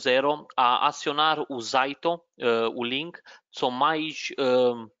custo zero, a acionar o ZYTO, o link, são mais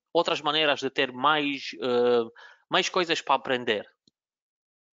outras maneiras de ter mais coisas para aprender.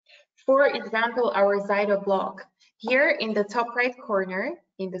 For example, our ZYTO blog. Here in the top right corner,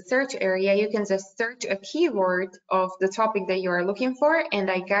 in the search area, you can just search a keyword of the topic that you are looking for, and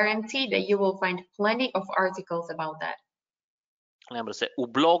I guarantee that you will find plenty of articles about that. Lembra-se, o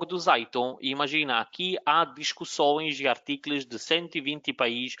blog do ZYTO, imagina, aqui há discussões e artigos de 120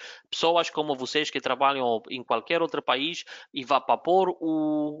 países, pessoas como vocês que trabalham em qualquer outro país e vá para pôr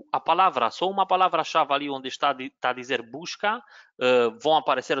a palavra, só uma palavra-chave ali onde está a dizer busca, vão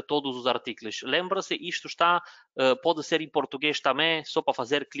aparecer todos os artigos. Lembra-se, isto está, pode ser em português também, só para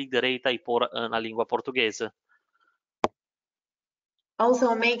fazer clique direito e pôr na língua portuguesa.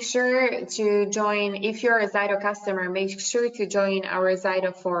 Also, make sure to join, if you're a ZYTO customer, make sure to join our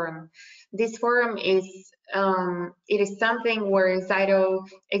ZYTO forum. This forum is it is something where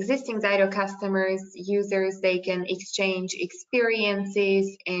existing ZYTO customers, users, they can exchange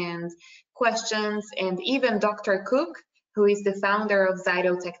experiences and questions, and even Dr. Cook, who is the founder of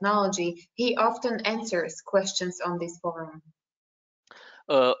ZYTO Technology, he often answers questions on this forum.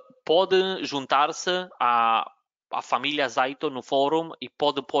 Pode juntar-se a família ZYTO no fórum e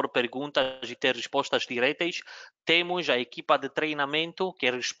pode pôr perguntas e ter respostas diretas. Temos a equipa de treinamento que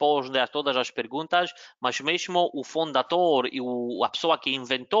responde a todas as perguntas, mas mesmo o fundador e a pessoa que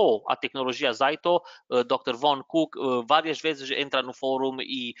inventou a tecnologia ZYTO, Dr. Von Cook, várias vezes entra no fórum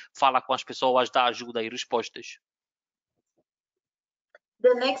e fala com as pessoas, dá ajuda e respostas.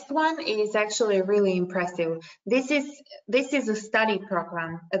 The next one is actually really impressive. This is a study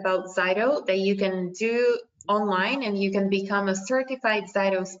program about ZYTO that you can do online, and you can become a certified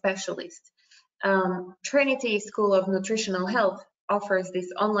ZYTO specialist. Trinity School of Nutritional Health offers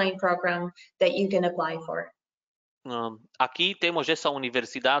this online program that you can apply for. Aqui temos essa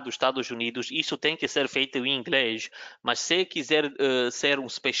universidade dos Estados Unidos, isso tem que ser feito em inglês, mas se quiser ser um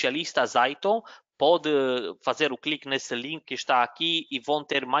especialista ZYTO, pode fazer o clique nesse link que está aqui e vão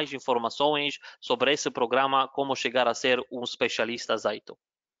ter mais informações sobre esse programa, como chegar a ser um especialista ZYTO.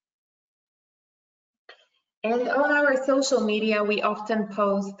 And on our social media, we often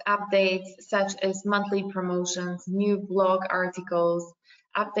post updates such as monthly promotions, new blog articles,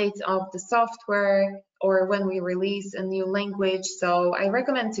 updates of the software, or when we release a new language. So I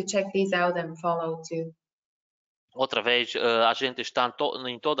recommend to check these out and follow too. Outra vez, a gente está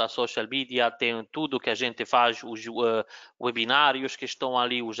em toda a social media, tem tudo que a gente faz, os webinários que estão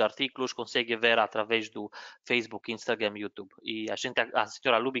ali, os artigos, consegue ver através do Facebook, Instagram, YouTube. E a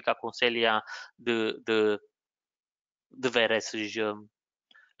senhora Lúbica aconselha de ver esses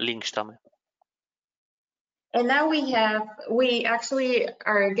links também. And now we actually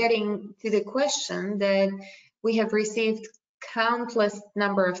are getting to the question that we have received countless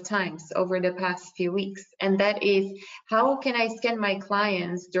number of times over the past few weeks, and that is, how can I scan my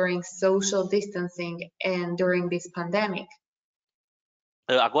clients during social distancing and during this pandemic?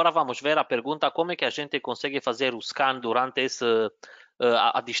 Agora vamos ver a pergunta, como é que a gente consegue fazer o scan durante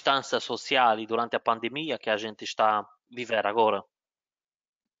a distância social e durante a pandemia que a gente está a viver agora.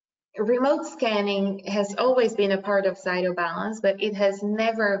 Remote scanning has always been a part of ZYTO Balance, but it has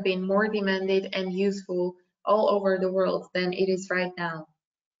never been more demanded and useful all over the world than it is right now.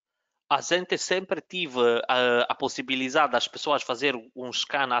 A gente sempre tive a possibilidade das pessoas fazer um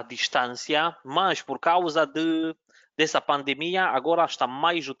scan à distância, mas por causa dessa pandemia agora está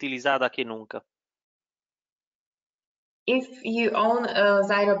mais utilizada que nunca. If you own a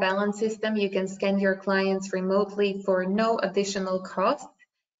ZYTO Balance system, you can scan your clients remotely for no additional cost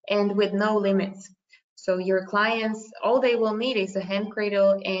and with no limits. So your clients, all they will need is a hand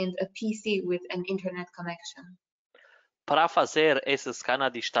cradle and a PC with an internet connection. Para fazer esse scan à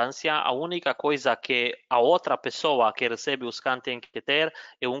distância, a única coisa que a outra pessoa que recebe o scan tem que ter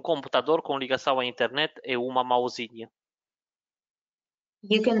é um computador com ligação à internet e uma mausinha.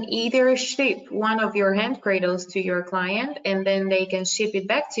 You can either ship one of your hand cradles to your client and then they can ship it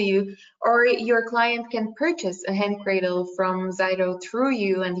back to you, or your client can purchase a hand cradle from ZYTO through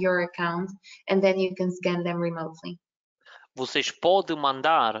you and your account, and then you can scan them remotely. Vocês podem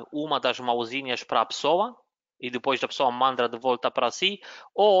mandar uma das mausinhas para a pessoa e depois a pessoa manda de volta para si,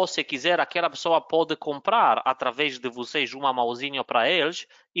 ou se quiser, aquela pessoa pode comprar através de vocês uma mausinha para eles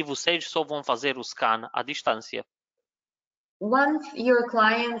e vocês só vão fazer o scan à distância. Once your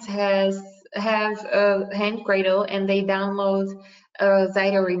clients have a hand cradle and they download a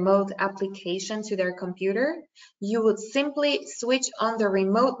ZYTO remote application to their computer, you would simply switch on the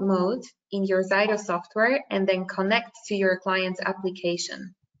remote mode in your ZYTO software and then connect to your client's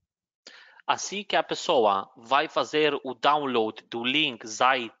application. Assim que a pessoa vai fazer o download do link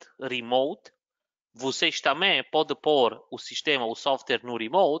ZYTO Remote, vocês também podem pôr o sistema, o software no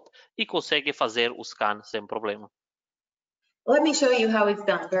remote e conseguem fazer o scan sem problema. Let me show you how it's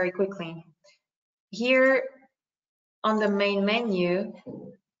done very quickly. Here on the main menu,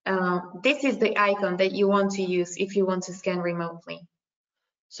 this is the icon that you want to use if you want to scan remotely.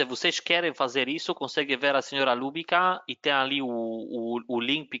 Se vocês querem fazer isso, conseguem ver a senhora Lúbica e tem ali o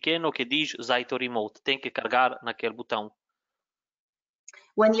link pequeno que diz ZYTO Remote. Tem que carregar naquele botão.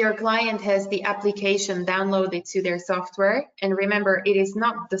 When your client has the application downloaded to their software, and remember, it is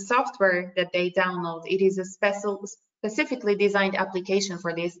not the software that they download, it is a specifically designed application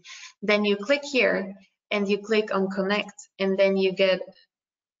for this, then you click here and you click on connect, and then you get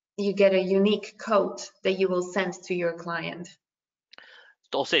a unique code that you will send to your client.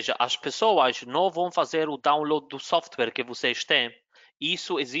 Ou seja, as pessoas não vão fazer o download do software que vocês têm.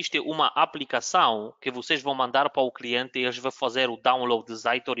 Isso existe uma aplicação que vocês vão mandar para o cliente e eles vão fazer o download do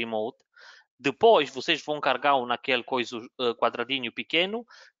ZYTO Remote. Depois vocês vão carregar naquele quadradinho pequeno,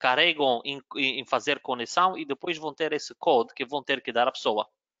 carregam em fazer conexão e depois vão ter esse code que vão ter que dar à pessoa.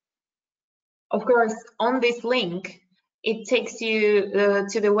 Of course, on this link, it takes you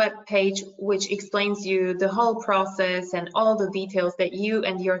to the web page, which explains you the whole process and all the details that you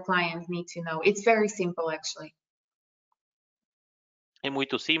and your client need to know. It's very simple, actually. É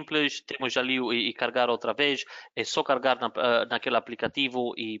muito simples, temos ali e carregar outra vez, é só carregar naquele aplicativo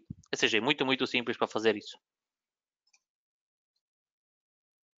ou seja, é muito simples para fazer isso.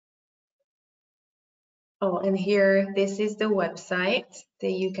 Oh, and here, this is the website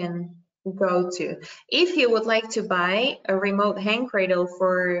that you can go to. If you would like to buy a remote hand cradle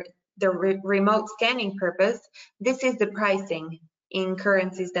for the remote scanning purpose, this is the pricing in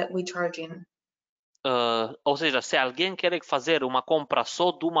currencies that we charge in. Ou seja, se alguém quer fazer uma compra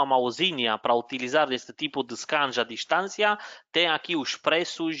só de uma mausinha para utilizar este tipo de scans à distância, tem aqui os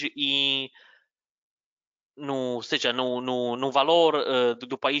preços no valor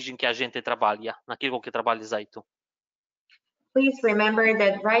do país em que a gente trabalha, naquilo que trabalha ZYTO. Please remember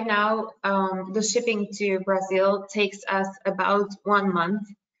that right now, the shipping to Brazil takes us about 1 month.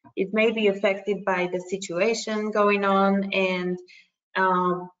 It may be affected by the situation going on and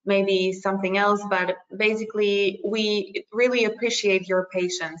maybe something else, but basically we really appreciate your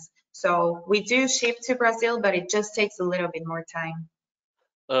patience. So we do ship to Brazil, but it just takes a little bit more time.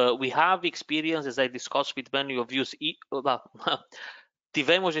 We have experience, as I discussed with many of you,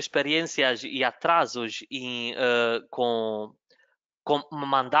 tivemos experiências e atrasos com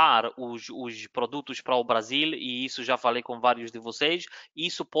mandar os produtos para o Brasil, e isso já falei com vários de vocês.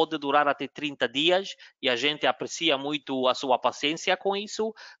 Isso pode durar até 30 dias e a gente aprecia muito a sua paciência com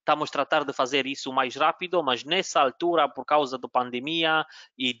isso. Estamos a tratar de fazer isso mais rápido, mas nessa altura, por causa da pandemia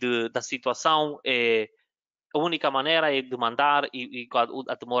e da situação, a única maneira é de mandar e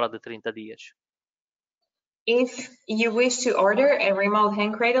a demora de 30 dias. If you wish to order a remote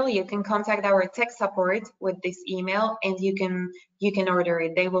hand cradle, you can contact our tech support with this email and you can order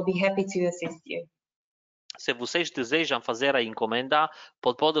it. They will be happy to assist you. Se vocês desejam fazer a encomenda,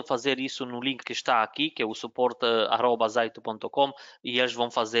 podem fazer isso no link que está aqui, que é o suporte@zyto.com, e eles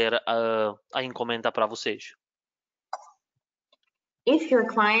vão fazer a encomenda para vocês. If your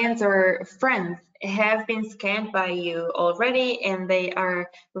clients or friends have been scanned by you already and they are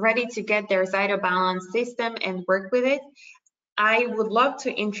ready to get their ZYTO Balance system and work with it, I would love to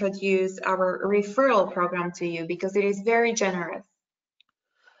introduce our referral program to you because it is very generous.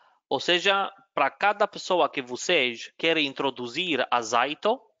 Ou seja, para cada pessoa que vocês querem introduzir a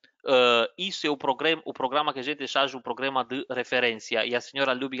ZYTO, isso é o programa que a gente chama o programa de referência, e a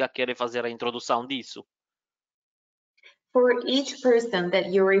senhora Lúbica quer fazer a introdução disso. For each person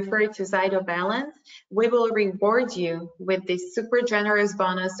that you refer to ZYTO Balance, we will reward you with this super generous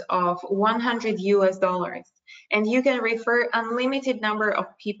bonus of $100. And you can refer unlimited number of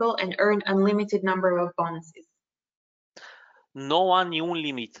people and earn unlimited number of bonuses. Não há nenhum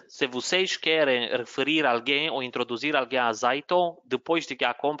limite. Se vocês querem referir alguém ou introduzir alguém a ZYTO, depois de que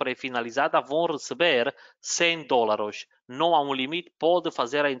a compra é finalizada, vão receber $100. Não há um limite, pode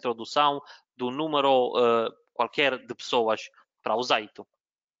fazer a introdução do número qualquer de pessoas para o ZYTO.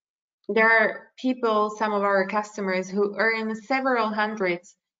 There are people, some of our customers, who earn several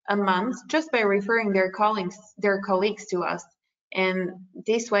hundreds a month just by referring their colleagues to us. And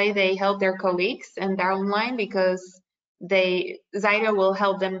this way they help their colleagues and downline because ZYTO will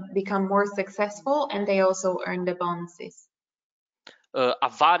help them become more successful and they also earn the bonuses. Há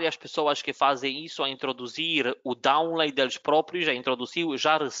várias pessoas que fazem isso, a introduzir o downline deles próprios, a introduzir,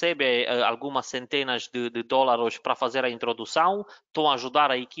 já recebem algumas centenas de dólares para fazer a introdução, estão a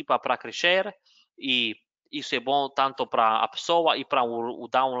ajudar a equipa para crescer, e isso é bom tanto para a pessoa e para o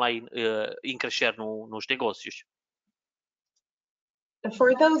downline em crescer nos negócios.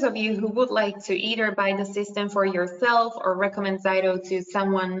 For those of you who would like to either buy the system for yourself or recommend ZYTO to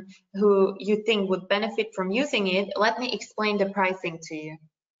someone who you think would benefit from using it, let me explain the pricing to you.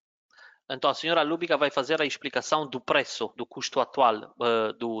 Então a senhora Lúbica vai fazer a explicação do preço, do custo atual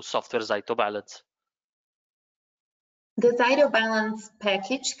do software ZYTO Balance. The ZYTO Balance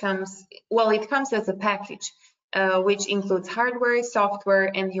package comes as a package, which includes hardware, software,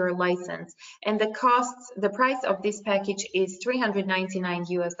 and your license. And the price of this package is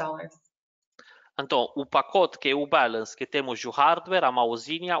 $399. Então, o pacote que é o Balance, que temos o hardware, a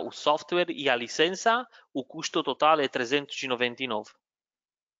mausinha, o software e a licença, o custo total é 399.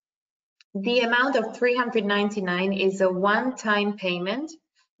 The amount of $399 is a one-time payment.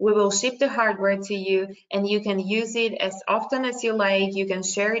 We will ship the hardware to you and you can use it as often as you like. You can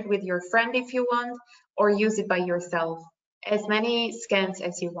share it with your friend if you want, or use it by yourself, as many scans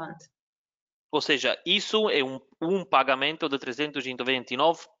as you want. Ou seja, isso é um pagamento de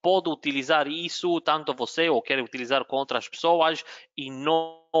 399. Pode utilizar isso tanto você ou quer utilizar com outras pessoas e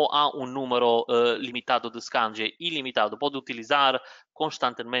não há um número limitado de scans, é ilimitado. Pode utilizar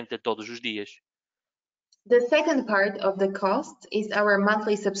constantemente todos os dias. The second part of the cost is our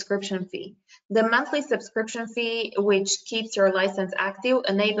monthly subscription fee. The monthly subscription fee, which keeps your license active,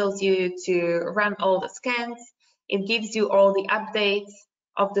 enables you to run all the scans. It gives you all the updates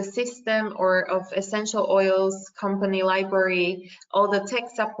of the system or of essential oils, company library, all the tech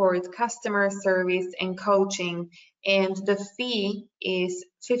support, customer service, and coaching. And the fee is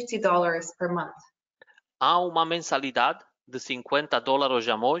 $50 per month. Há uma mensalidade de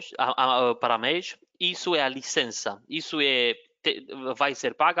 $50 para mês. Isso é a licença. Isso vai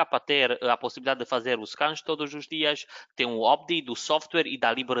ser paga para ter a possibilidade de fazer os scans todos os dias. Tem um update do software e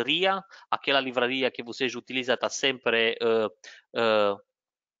da livraria. Aquela livraria que vocês utilizam está sempre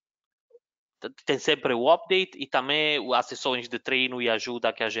tem sempre o update e também as sessões de treino e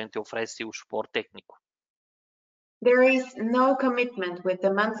ajuda que a gente oferece o suporte técnico. There is no commitment with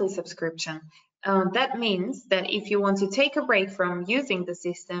the monthly subscription. That means that if you want to take a break from using the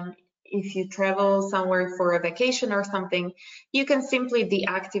system, if you travel somewhere for a vacation or something, you can simply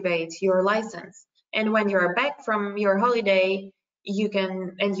deactivate your license. And when you're back from your holiday, you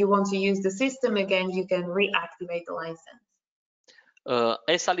want to use the system again, you can reactivate the license.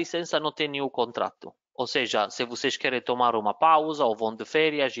 Essa licença não tem nenhum contrato. Ou seja, se vocês querem tomar uma pausa ou vão de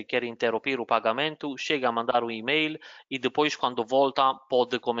férias e querem interromper o pagamento, chega a mandar um e-mail e depois, quando volta,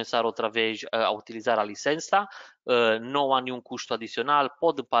 pode começar outra vez a utilizar a licença. Não há nenhum custo adicional,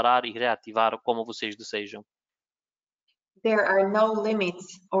 pode parar e reativar como vocês desejam. There are no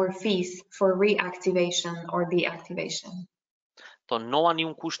limits or fees for reactivation or deactivation. Então, não há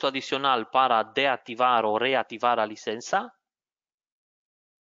nenhum custo adicional para deativar ou reativar a licença.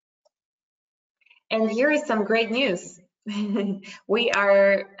 And here is some great news. We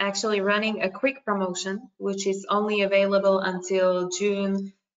are actually running a quick promotion, which is only available until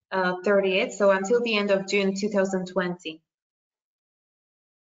June 30th, so until the end of June 2020.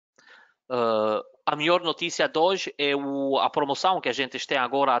 A melhor notícia de hoje é a promoção que a gente tem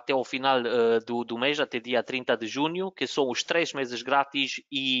agora até o final do mês, até dia 30 de junho, que são os 3 meses grátis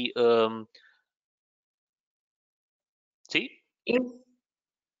e... Sim?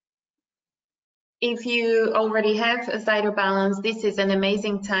 If you already have a ZYTO Balance, this is an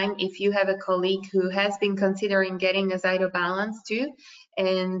amazing time if you have a colleague who has been considering getting a ZYTO Balance too,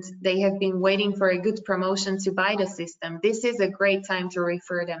 and they have been waiting for a good promotion to buy the system. This is a great time to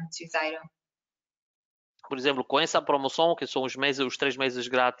refer them to ZYTO. Por exemplo, com essa promoção, que são os 3 meses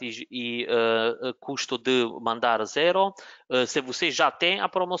grátis e custo de mandar zero, se você já tem a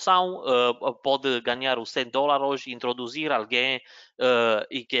promoção, pode ganhar os $100, introduzir alguém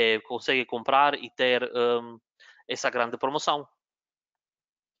e que consegue comprar e ter essa grande promoção.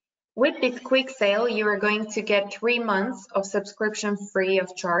 With this quick sale, you are going to get 3 months of subscription free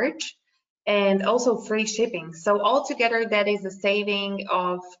of charge and also free shipping. So altogether, that is a saving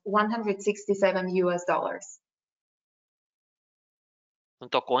of $167.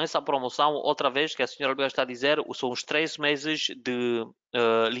 Então, com essa promoção, outra vez que a senhora Luísa está a dizer, são os 3 meses de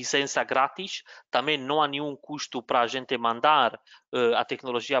licença grátis. Também não há nenhum custo para a gente mandar a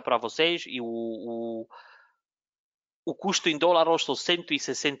tecnologia para vocês e o custo em dólares são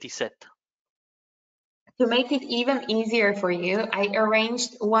 167. To make it even easier for you, I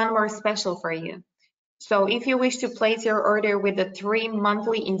arranged one more special for you. So if you wish to place your order with a 3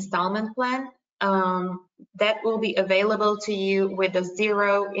 monthly installment plan, that will be available to you with a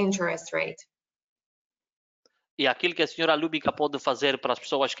 0 interest rate. E aquilo que a senhora Lúbica pode fazer para as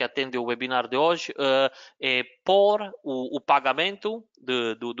pessoas que atendem o webinar de hoje é pôr o pagamento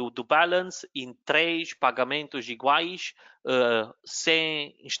do Balance em 3 pagamentos iguais,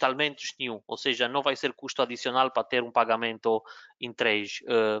 sem installamentos nenhum. Ou seja, não vai ser custo adicional para ter um pagamento em 3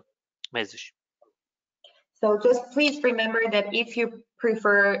 meses. So just please remember that if you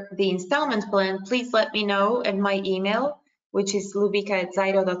prefer the installment plan, please let me know at my email, which is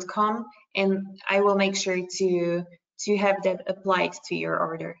lubica@zyto.com, and I will make sure to have that applied to your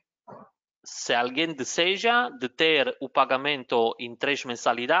order. Se alguém deseja de ter o pagamento em 3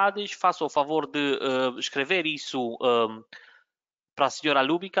 mensalidades, faça o favor de escrever isso para a senhora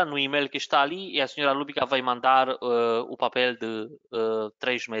Lúbica no e-mail que está ali e a senhora Lúbica vai mandar o papel de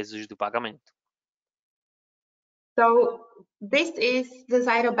 3 meses de pagamento. So this is the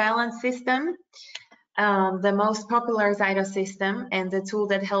ZYTO Balance system, the most popular ZYTO system and the tool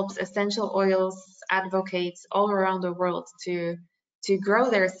that helps essential oils advocates all around the world to grow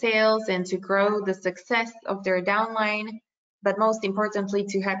their sales and to grow the success of their downline, but most importantly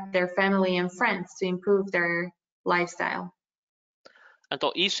to help their family and friends to improve their lifestyle. Então,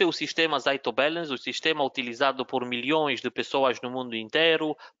 isso é o sistema ZYTO Balance, o sistema utilizado por milhões de pessoas no mundo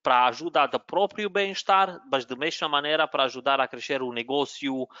inteiro para ajudar do próprio bem-estar, mas da mesma maneira para ajudar a crescer o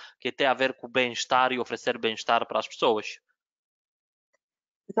negócio que tem a ver com o bem-estar e oferecer bem-estar para as pessoas.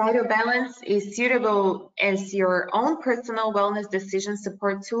 ZYTO Balance is suitable as your own personal wellness decision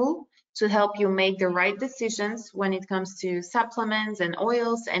support tool to help you make the right decisions when it comes to supplements and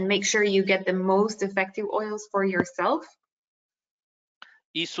oils and make sure you get the most effective oils for yourself.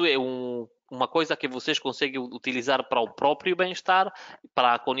 Isso é uma coisa que vocês conseguem utilizar para o próprio bem-estar,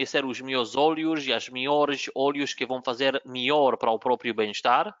 para conhecer os melhores óleos e as melhores óleos que vão fazer melhor para o próprio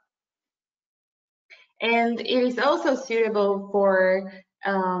bem-estar. And it is also suitable for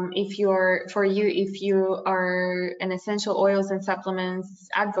if you are an essential oils and supplements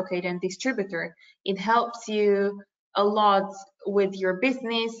advocate and distributor. It helps you a lot with your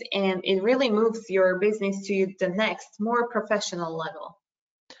business and it really moves your business to the next, more professional level.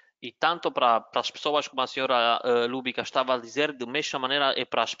 E tanto para as pessoas, como a senhora Lúbica estava a dizer, de mesma maneira é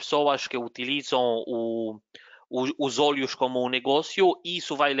para as pessoas que utilizam os óleos como um negócio,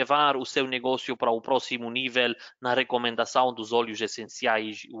 isso vai levar o seu negócio para o próximo nível na recomendação dos óleos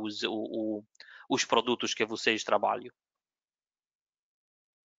essenciais, os produtos que vocês trabalham.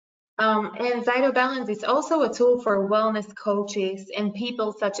 And ZYTO Balance is also a tool for wellness coaches and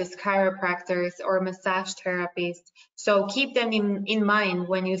people such as chiropractors or massage therapists. So keep them in mind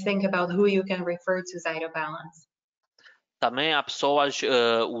when you think about who you can refer to ZYTO Balance. Também há pessoas,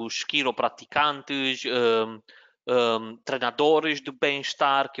 os quiropraticantes, treinadores de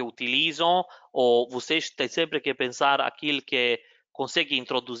bem-estar que utilizam, ou vocês têm sempre que pensar aquilo que consegue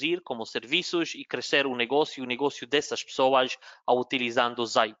introduzir como serviços e crescer o negócio dessas pessoas utilizando o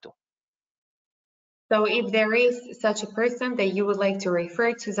ZYTO. So if there is such a person that you would like to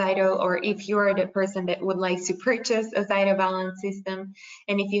refer to ZYTO, or if you are the person that would like to purchase a ZYTO Balance system,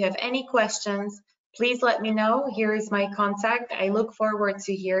 and if you have any questions, please let me know. Here is my contact. I look forward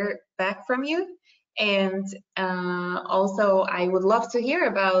to hear back from you. And also, I would love to hear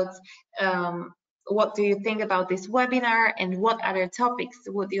about what do you think about this webinar and what other topics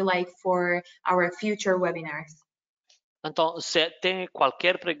would you like for our future webinars? Então, se tem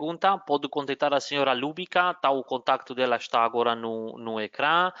qualquer pergunta, pode contactar a senhora Lúbica, o contato dela está agora no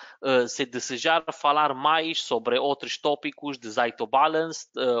ecrã. Se desejar falar mais sobre outros tópicos de ZYTO Balance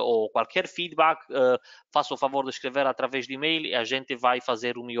ou qualquer feedback, faça o favor de escrever através de e-mail e a gente vai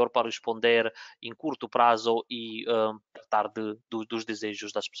fazer o melhor para responder em curto prazo e tratar dos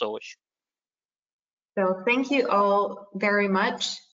desejos das pessoas. So thank you all very much.